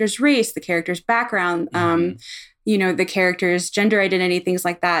character's race, the character's background, the character's gender identity, things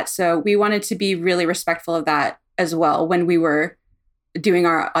like that. So we wanted to be really respectful of that as well when we were doing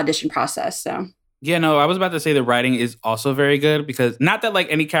our audition process. So yeah, no, I was about to say the writing is also very good because not that like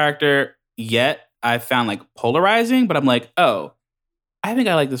any character yet I found like polarizing, but I'm like, oh, I think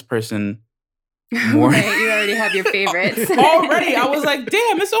I like this person more. Right, you already have your favorites. Already, I was like,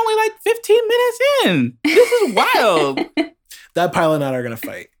 damn, it's only like 15 minutes in. This is wild. That pilot and I are gonna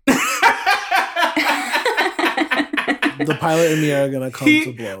fight. The pilot and me are gonna come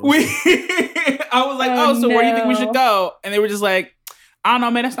to blows. I was like, so where do you think we should go? And they were just like, I don't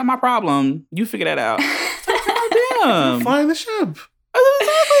know, man, that's not my problem. You figure that out. Oh, damn. Flying the ship.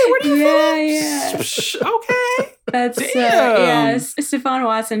 Exactly. Where do you Yeah. Okay. That's Stefan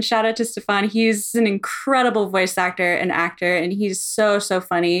Watson. Shout out to Stefan. He's an incredible voice actor and actor, and he's so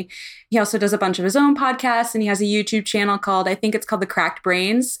funny. He also does a bunch of his own podcasts, and he has a YouTube channel called The Cracked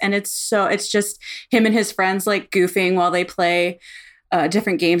Brains, and it's just him and his friends like goofing while they play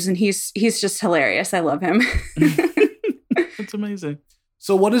different games, and he's just hilarious. I love him. That's amazing.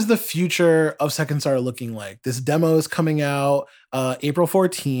 So what is the future of Second Star looking like? This demo is coming out April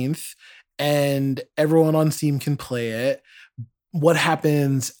 14th, and everyone on Steam can play it. What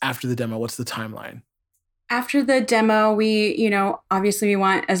happens after the demo? What's the timeline? After the demo, we, obviously we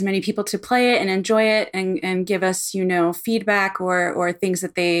want as many people to play it and enjoy it and give us, feedback or things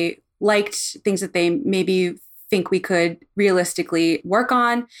that they liked, things that they maybe think we could realistically work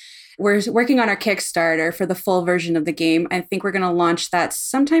on. We're working on our Kickstarter for the full version of the game. I think we're going to launch that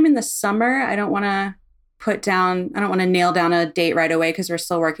sometime in the summer. I don't want to nail down a date right away because we're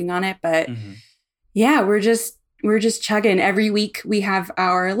still working on it. But yeah, we're just chugging. Every week we have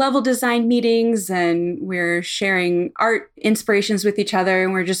our level design meetings and we're sharing art inspirations with each other.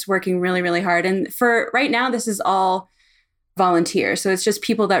 And we're just working really, really hard. And for right now, this is all volunteer. So it's just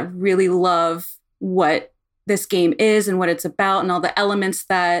people that really love what this game is and what it's about and all the elements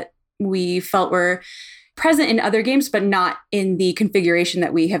that we felt were present in other games, but not in the configuration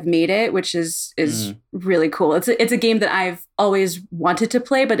that we have made it, which is really cool. It's a game that I've always wanted to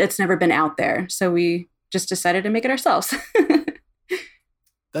play, but it's never been out there. So we just decided to make it ourselves.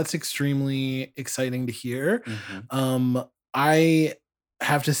 That's extremely exciting to hear. I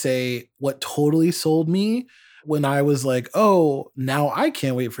have to say what totally sold me when I was like, oh, now I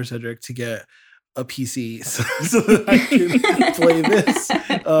can't wait for Cedric to get a PC so that I can play this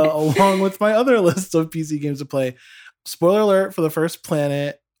along with my other list of PC games to play. Spoiler alert for the first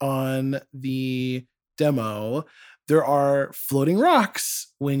planet on the demo, there are floating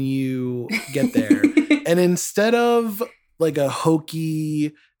rocks when you get there. And instead of like a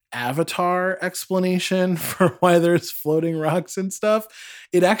hokey Avatar explanation for why there's floating rocks and stuff,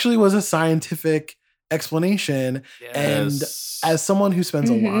 it actually was a scientific explanation. Yes. And as someone who spends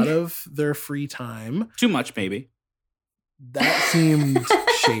a lot of their free time, too much maybe, that seemed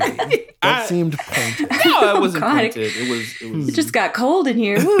shady. That seemed pointed. No, it wasn't pointed. It just got cold in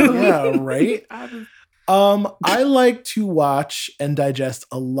here. Yeah, right. I like to watch and digest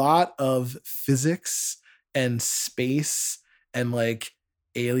a lot of physics and space and like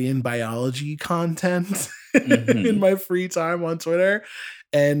alien biology content in my free time on Twitter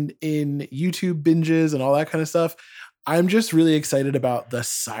and in YouTube binges and all that kind of stuff. I'm just really excited about the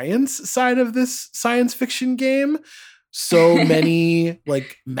science side of this science fiction game. So many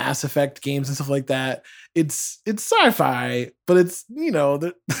like Mass Effect games and stuff like that. It's sci-fi, but it's,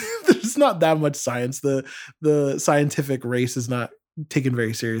 there's not that much science. The scientific race is not taken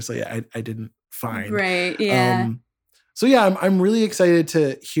very seriously. I didn't find. Right. Yeah. So yeah, I'm really excited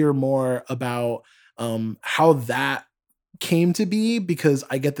to hear more about how that came to be, because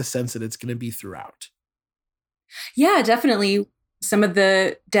I get the sense that it's going to be throughout. Yeah, definitely. Some of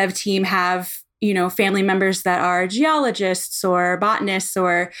the dev team have family members that are geologists or botanists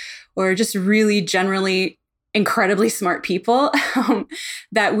or just really generally incredibly smart people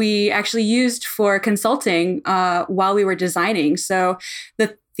that we actually used for consulting while we were designing. So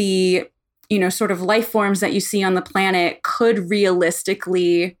the sort of life forms that you see on the planet could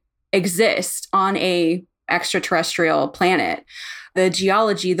realistically exist on a extraterrestrial planet. The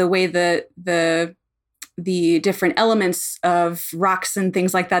geology, the way the different elements of rocks and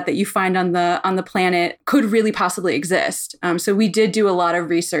things like that you find on the planet could really possibly exist. So we did do a lot of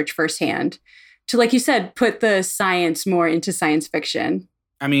research firsthand to, like you said, put the science more into science fiction.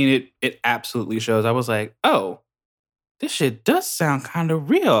 I mean, it absolutely shows. I was like, oh, this shit does sound kind of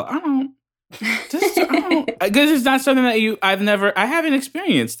real. Because it's not something that I haven't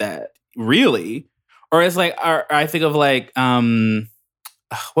experienced that really. Or it's like, I think of like,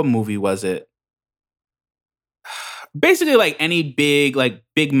 what movie was it? Basically, like any big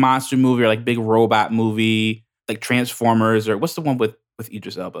monster movie or like big robot movie, like Transformers, or what's the one with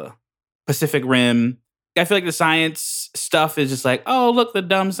Idris Elba? Pacific Rim. I feel like the science stuff is just like, oh, look, the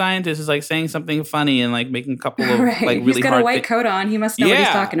dumb scientist is like saying something funny and like making a couple of like really hard. He's got a white coat on. He must know what he's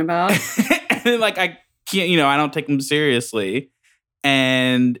talking about. And like I can't, I don't take him seriously.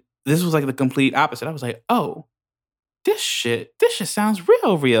 And this was like the complete opposite. I was like, oh, this shit sounds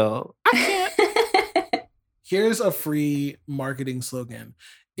real. I can't. Here's a free marketing slogan.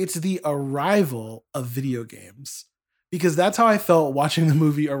 It's the arrival of video games. Because that's how I felt watching the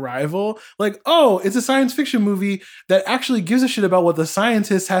movie Arrival. Like, oh, it's a science fiction movie that actually gives a shit about what the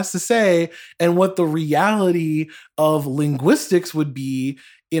scientist has to say and what the reality of linguistics would be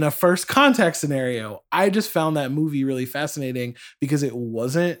in a first contact scenario. I just found that movie really fascinating because it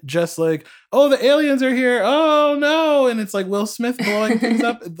wasn't just like, oh, the aliens are here. Oh, no. And it's like Will Smith blowing things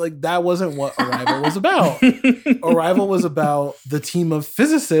up. Like, that wasn't what Arrival was about. Arrival was about the team of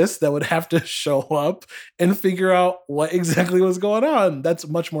physicists that would have to show up and figure out what exactly was going on. That's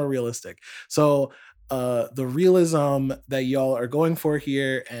much more realistic. So the realism that y'all are going for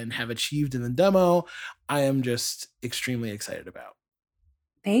here and have achieved in the demo, I am just extremely excited about.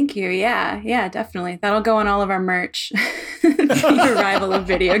 Thank you. Yeah, definitely. That'll go on all of our merch. The arrival of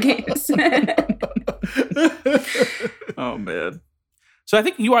video games. Oh, man. So I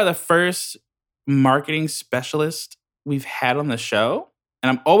think you are the first marketing specialist we've had on the show. And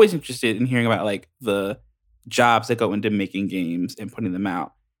I'm always interested in hearing about like the jobs that go into making games and putting them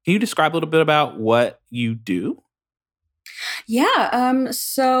out. Can you describe a little bit about what you do? Yeah.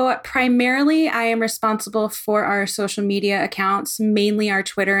 So primarily I am responsible for our social media accounts, mainly our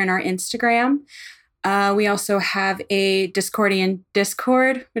Twitter and our Instagram. We also have a Discordian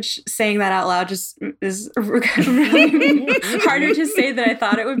Discord, which saying that out loud just is really harder to say than I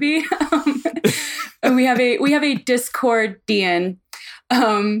thought it would be. We have a Discordian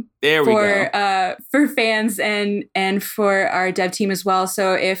there we go. For fans and for our dev team as well.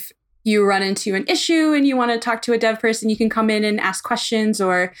 So if you run into an issue and you want to talk to a dev person, you can come in and ask questions.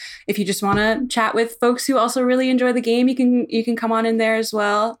 Or if you just want to chat with folks who also really enjoy the game, you can come on in there as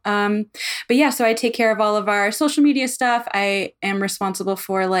well. But yeah, so I take care of all of our social media stuff. I am responsible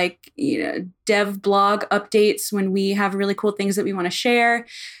for dev blog updates when we have really cool things that we want to share.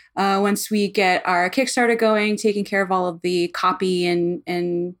 Once we get our Kickstarter going, taking care of all of the copy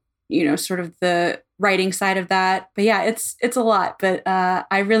and sort of the writing side of that. But yeah, it's a lot, but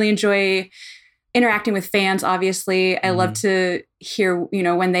I really enjoy interacting with fans. Obviously, I love to hear,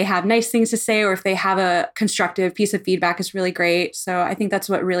 when they have nice things to say, or if they have a constructive piece of feedback is really great. So I think that's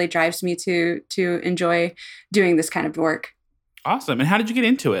what really drives me to enjoy doing this kind of work. Awesome. And how did you get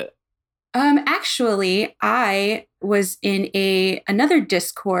into it? Actually, I was in another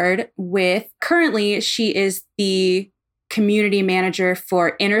Discord currently she is the community manager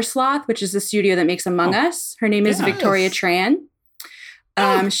for Innersloth, which is the studio that makes Among Us. Her name is Victoria Tran.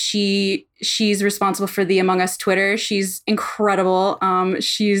 She's responsible for the Among Us Twitter. She's incredible.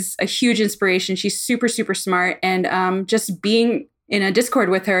 She's a huge inspiration. She's super, super smart. And just being in a Discord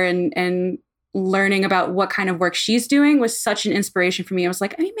with her and learning about what kind of work she's doing was such an inspiration for me. I was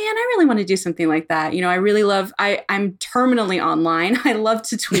like, man, I really want to do something like that. I really love, I'm terminally online. I love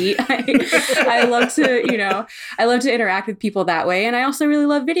to tweet. I love to, I love to interact with people that way. And I also really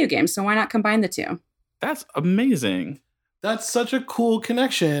love video games. So why not combine the two? That's amazing. That's such a cool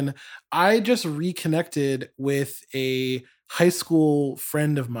connection. I just reconnected with a high school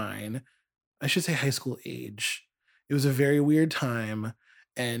friend of mine. I should say high school age. It was a very weird time.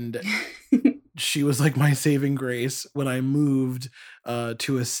 And she was like my saving grace when I moved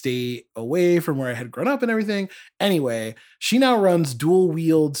to a state away from where I had grown up and everything. Anyway, she now runs Dual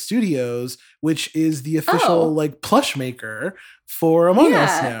Wield Studios, which is the official plush maker for Among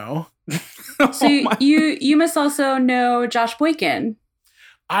Us now. So you must also know Josh Boykin.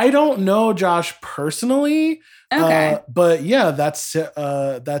 I don't know Josh personally. Okay. But yeah, that's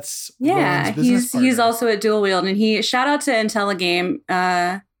Rowan's business he's partner. also at Dual Wield, and he shout out to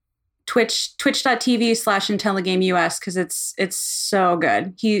IntelliGame, twitch.tv/IntelliGame US, because it's so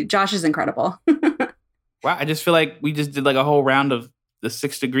good. Josh is incredible. Wow, I just feel like we just did like a whole round of the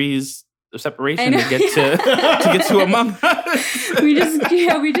 6 degrees of separation to get to Among Us. we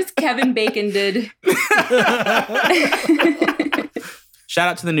just Kevin Bacon did. Shout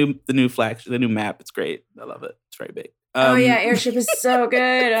out to the new flag, the new map. It's great. I love it. It's very big. Oh yeah, Airship is so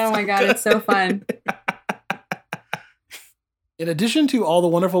good. Oh my god, it's so fun. In addition to all the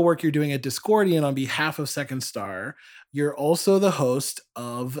wonderful work you're doing at Discordian on behalf of Second Star, you're also the host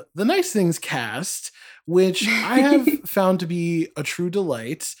of the Nice Things cast, which I have found to be a true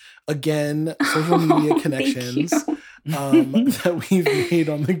delight. Again, social media connections that we've made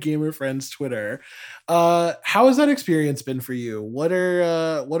on the Gamer Friends Twitter. How has that experience been for you? What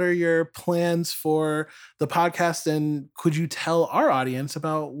are your plans for the podcast, and could you tell our audience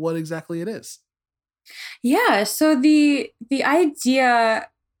about what exactly it is? Yeah, so the idea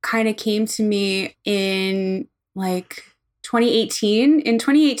kind of came to me in like 2018. In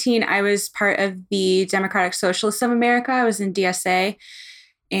 2018, I was part of the Democratic Socialists of America. I was in DSA,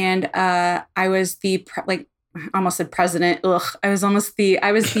 and I was the almost said president. I was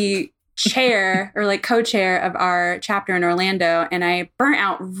the chair or like co-chair of our chapter in Orlando, and I burnt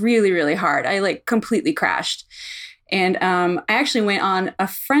out really, really hard. I like completely crashed. And I actually went on a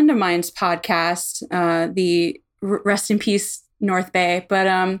friend of mine's podcast, the Rest in Peace North Bay. But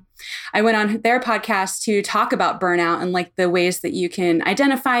I went on their podcast to talk about burnout and like the ways that you can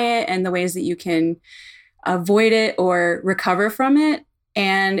identify it and the ways that you can avoid it or recover from it.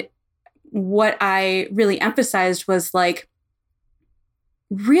 And what I really emphasized was like,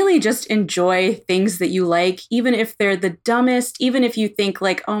 really just enjoy things that you like, even if they're the dumbest, even if you think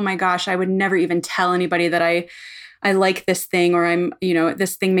like, oh my gosh, I would never even tell anybody that I like this thing, or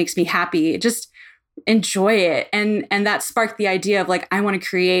this thing makes me happy. Just enjoy it. And that sparked the idea of like, I want to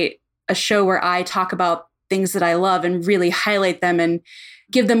create a show where I talk about things that I love and really highlight them and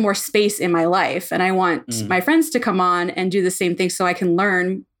give them more space in my life. And I want my friends to come on and do the same thing so I can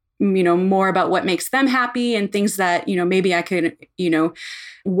learn, more about what makes them happy and things that, maybe I could,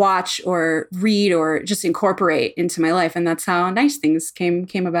 watch or read or just incorporate into my life. And that's how Nice Things came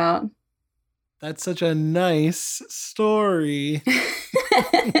about. That's such a nice story.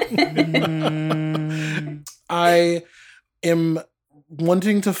 I am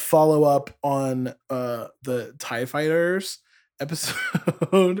wanting to follow up on the TIE Fighters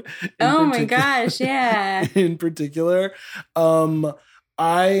episode. Oh my gosh, yeah. In particular,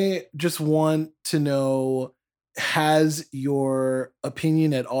 I just want to know, has your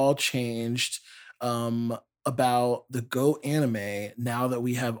opinion at all changed about the Go anime now that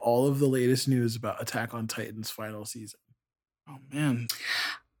we have all of the latest news about Attack on Titan's final season? Oh man.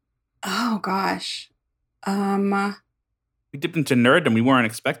 Oh gosh. We dipped into nerddom. We weren't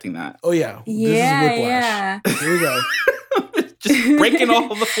expecting that. Oh yeah. Yeah, this is Whiplash. yeah. Here we go. Just breaking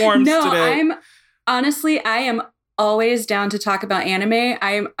all the forms today. I am always down to talk about anime.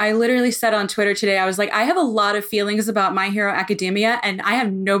 I literally said on Twitter today, I was like, I have a lot of feelings about My Hero Academia and I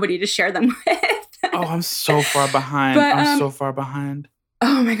have nobody to share them with. Oh, I'm so far behind. I'm so far behind.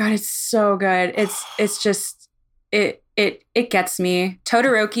 Oh my God, it's so good. It's just it gets me.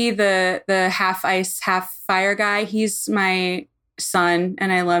 Todoroki, the half ice, half fire guy, he's my son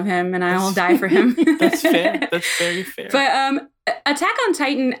and I love him and I will die for him. That's fair. That's very fair. But Attack on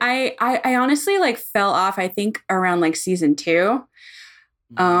Titan, I honestly like fell off, I think around like season 2.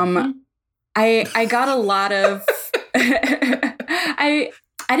 I got a lot of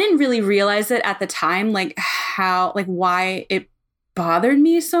I didn't really realize it at the time, like how, like why it bothered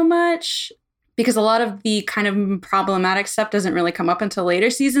me so much, because a lot of the kind of problematic stuff doesn't really come up until later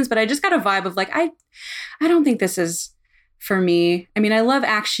seasons. But I just got a vibe of like, I don't think this is for me. I mean, I love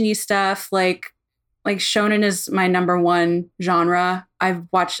actiony stuff. Like shonen is my number one genre. I've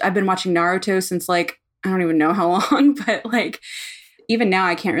been watching Naruto since like, I don't even know how long, but like even now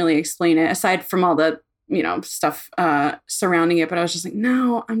I can't really explain it aside from all the, stuff surrounding it. But I was just like,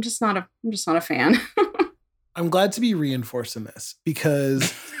 no, I'm just not a fan. I'm glad to be reinforced in this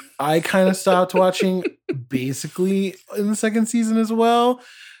because I kind of stopped watching basically in the second season as well.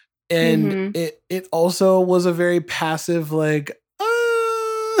 And it also was a very passive, like,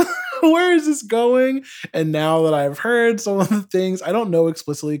 where is this going? And now that I've heard some of the things, I don't know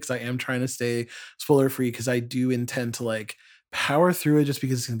explicitly because I am trying to stay spoiler free because I do intend to like power through it just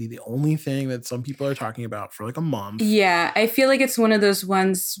because it's going to be the only thing that some people are talking about for like a month. Yeah, I feel like it's one of those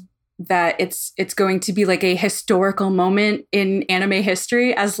ones that it's going to be like a historical moment in anime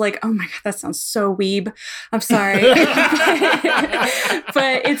history, as like, oh my God, that sounds so weeb. I'm sorry.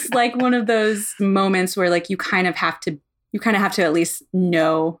 But it's like one of those moments where like you kind of have to at least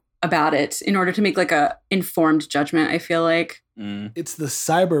know about it in order to make like a informed judgment, I feel like. It's the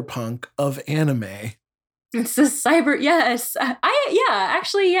cyberpunk of anime. It's the cyber, yes.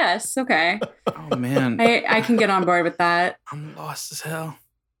 Actually, yes. Okay. Oh man. I can get on board with that. I'm lost as hell.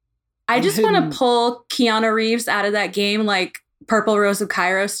 I just want to pull Keanu Reeves out of that game like Purple Rose of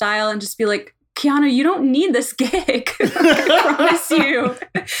Cairo style and just be like, Keanu, you don't need this gig. I promise you.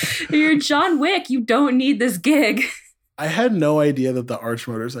 You're John Wick. You don't need this gig. I had no idea that the Arch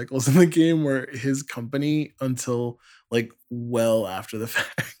motorcycles in the game were his company until like well after the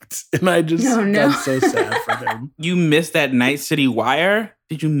fact. And I just got so sad for him. You missed that Night City Wire?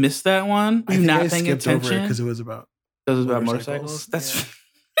 Did you miss that one? I not skipped attention? over it because it was about motorcycles. That's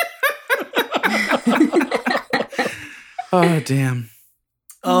oh damn.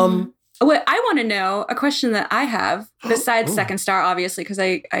 What I want to know, a question that I have besides Second Star, obviously, because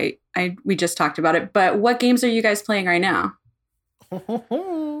we just talked about it. But what games are you guys playing right now?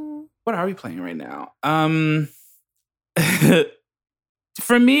 What are we playing right now?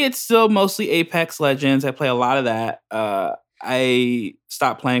 For me, it's still mostly Apex Legends. I play a lot of that. I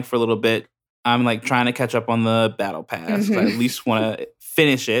stopped playing for a little bit. I'm like trying to catch up on the battle pass. I at least want to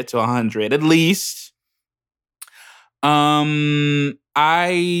finish it to 100 at least. We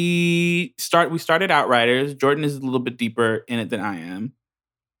started Outriders. Jordan is a little bit deeper in it than I am.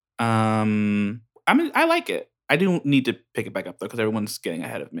 I like it. I do need to pick it back up though because everyone's getting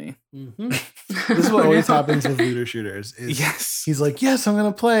ahead of me. This is what always happens with looter shooters. Yes, he's like, yes, I'm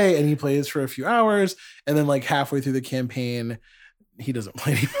gonna play, and he plays for a few hours, and then like halfway through the campaign, he doesn't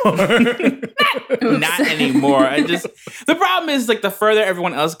play anymore. Not anymore. The problem is like the further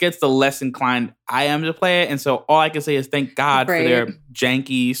everyone else gets, the less inclined I am to play it. And so all I can say is thank God for their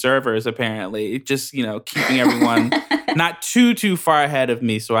janky servers, apparently. Just, keeping everyone not too far ahead of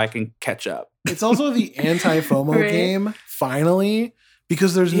me so I can catch up. It's also the anti-FOMO game, finally,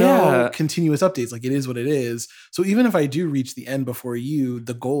 because there's no continuous updates. Like it is what it is. So even if I do reach the end before you,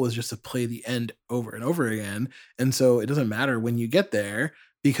 the goal is just to play the end over and over again. And so it doesn't matter when you get there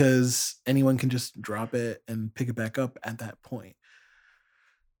because anyone can just drop it and pick it back up at that point.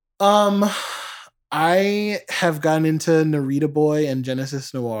 I have gotten into Narita Boy and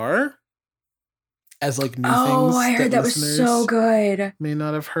Genesis Noir as like new things. Oh, I heard that was so good. May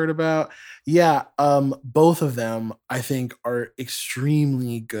not have heard about. Yeah, both of them I think are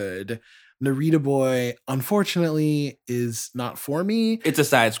extremely good. Narita Boy, unfortunately, is not for me. It's a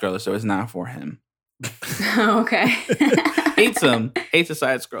side scroller, so it's not for him. Okay. Hates him. Hates a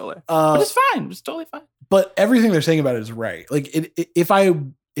side scroller. But it's fine. It's totally fine. But everything they're saying about it is right. Like if I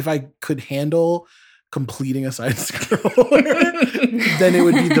could handle completing a side scroller, then it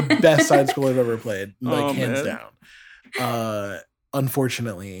would be the best side scroller I've ever played, like hands down.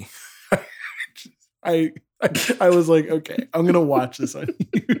 Unfortunately, I was like, okay, I'm gonna watch this on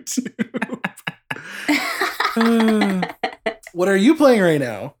YouTube. What are you playing right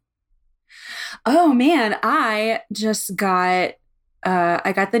now? Oh man, I just got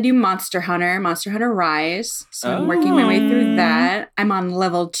I got the new Monster Hunter Rise. So I'm working my way through that. I'm on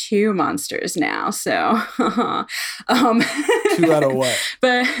level 2 monsters now. So 2 out of what?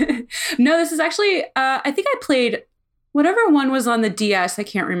 But no, this is actually I think I played whatever one was on the DS, I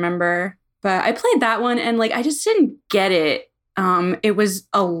can't remember. But I played that one and like I just didn't get it. It was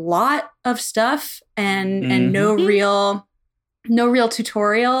a lot of stuff and no real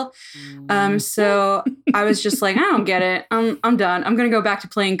tutorial. So I was just like, I don't get it. I'm done. I'm going to go back to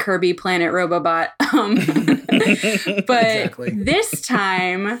playing Kirby Planet Robobot. But this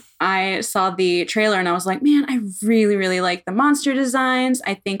time I saw the trailer and I was like, man, I really, really like the monster designs.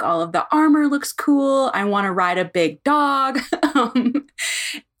 I think all of the armor looks cool. I want to ride a big dog.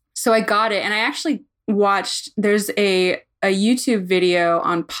 So I got it. And I actually watched, there's a YouTube video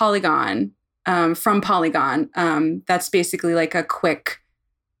on Polygon from Polygon. That's basically like a quick,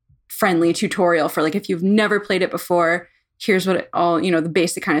 friendly tutorial for like if you've never played it before, here's what the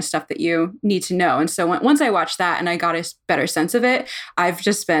basic kind of stuff that you need to know. And so once I watched that and I got a better sense of it, I've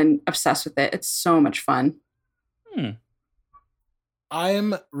just been obsessed with it. It's so much fun.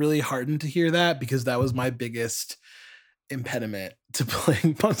 I'm really heartened to hear that because that was my biggest impediment to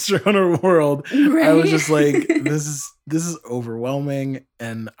playing Monster Hunter World. Right? I was just like, this is overwhelming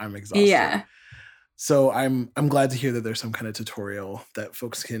and I'm exhausted. Yeah. So I'm glad to hear that there's some kind of tutorial that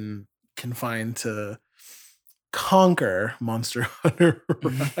folks can find to conquer Monster Hunter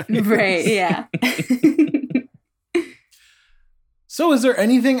Rise. Right, yeah. So is there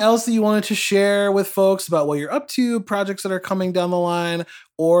anything else that you wanted to share with folks about what you're up to, projects that are coming down the line,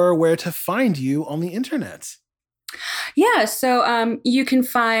 or where to find you on the internet? Yeah, so you can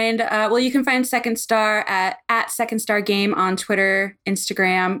find Second Star at Second Star Game on Twitter,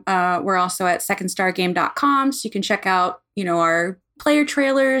 Instagram. We're also at secondstargame.com, so you can check out, our player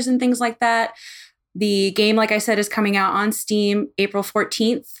trailers and things like that. The game, like I said, is coming out on Steam April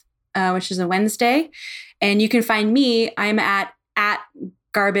 14th, which is a Wednesday. And you can find me, I'm at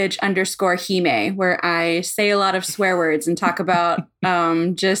garbage_Hime, where I say a lot of swear words and talk about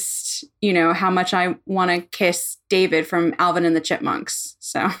just, how much I want to kiss David from Alvin and the Chipmunks.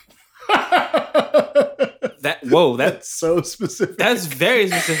 So that's so specific. That's very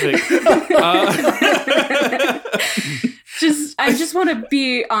specific. I just want to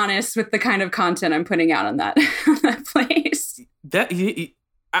be honest with the kind of content I'm putting out on that place.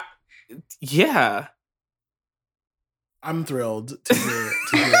 Yeah. I'm thrilled to hear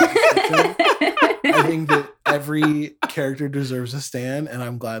it. I think that every character deserves a stand, and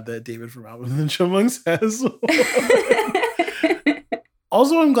I'm glad that David from Alvin and the Chipmunks has one.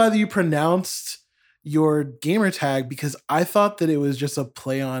 Also, I'm glad that you pronounced your gamer tag, because I thought that it was just a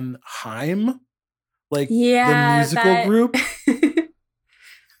play on Haim, like the musical group.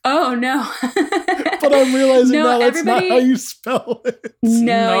 Oh, no. But I'm realizing now that's not how you spell it.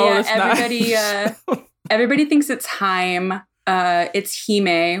 Everybody thinks it's Haim. It's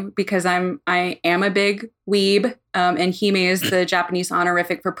Hime, because I am a big weeb, and Hime is the Japanese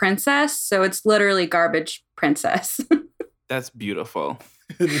honorific for princess, so it's literally garbage princess. That's beautiful.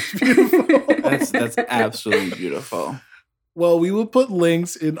 It is beautiful. That's absolutely beautiful. Well, we will put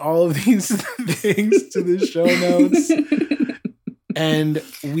links in all of these things to the show notes. And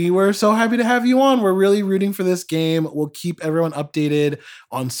we were so happy to have you on. We're really rooting for this game. We'll keep everyone updated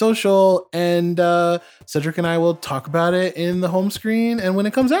on social. And Cedric and I will talk about it in the home screen and when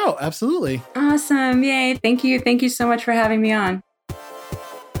it comes out. Absolutely. Awesome. Yay. Thank you. Thank you so much for having me on.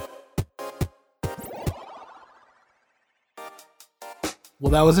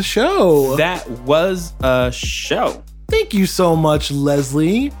 Well, that was a show. That was a show. Thank you so much,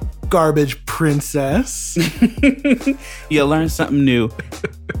 Leslie, Garbage Princess. You learn something new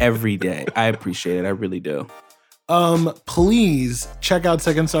every day. I appreciate it. I really do. Please check out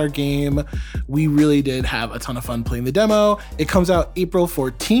Second Star Game. We really did have a ton of fun playing the demo. It comes out April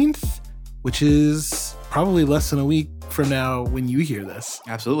 14th, which is probably less than a week from now when you hear this.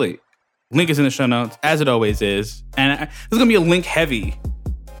 Absolutely. Link is in the show notes, as it always is. And this is going to be a link-heavy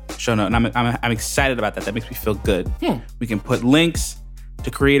show note, and I'm excited about that. That makes me feel good. We can put links to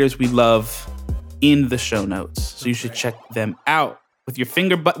creators we love in the show notes, so you should check them out with your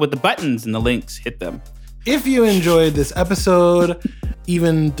finger, with the buttons and the links. Hit them. If you enjoyed this episode,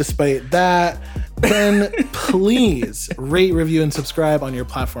 even despite that, then please rate, review, and subscribe on your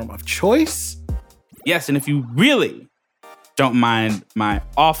platform of choice. Yes, and if you really don't mind my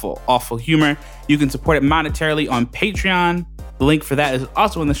awful, awful humor, you can support it monetarily on Patreon. The link for that is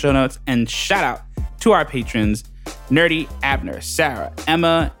also in the show notes. And shout out to our patrons, Nerdy, Abner, Sarah,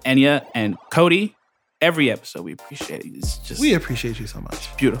 Emma, Enya, and Cody. Every episode, we appreciate it. We appreciate you so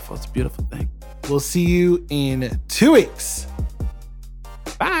much. Beautiful. It's a beautiful thing. We'll see you in 2 weeks.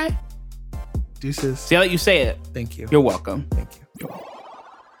 Bye. Deuces. See, I'll let you say it. Thank you. You're welcome. Thank you. You're welcome.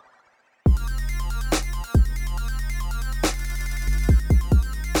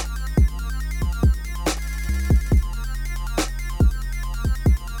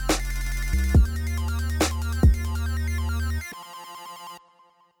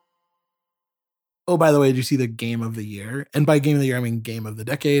 Oh, by the way, did you see the game of the year? And by game of the year, I mean game of the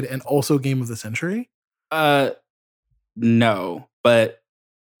decade and also game of the century? No, but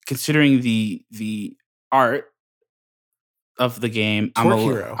considering the art of the game,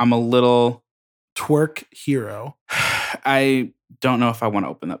 I'm a little Twerk Hero. I don't know if I want to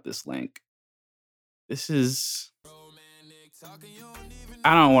open up this link. I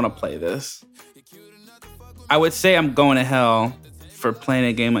don't want to play this. I would say I'm going to hell for playing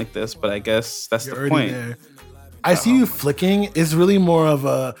a game like this, but I guess that's the point. There. I see you flicking is really more of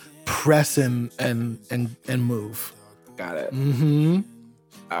a press and move. Got it. Mm-hmm.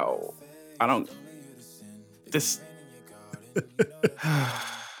 Oh, I don't. This.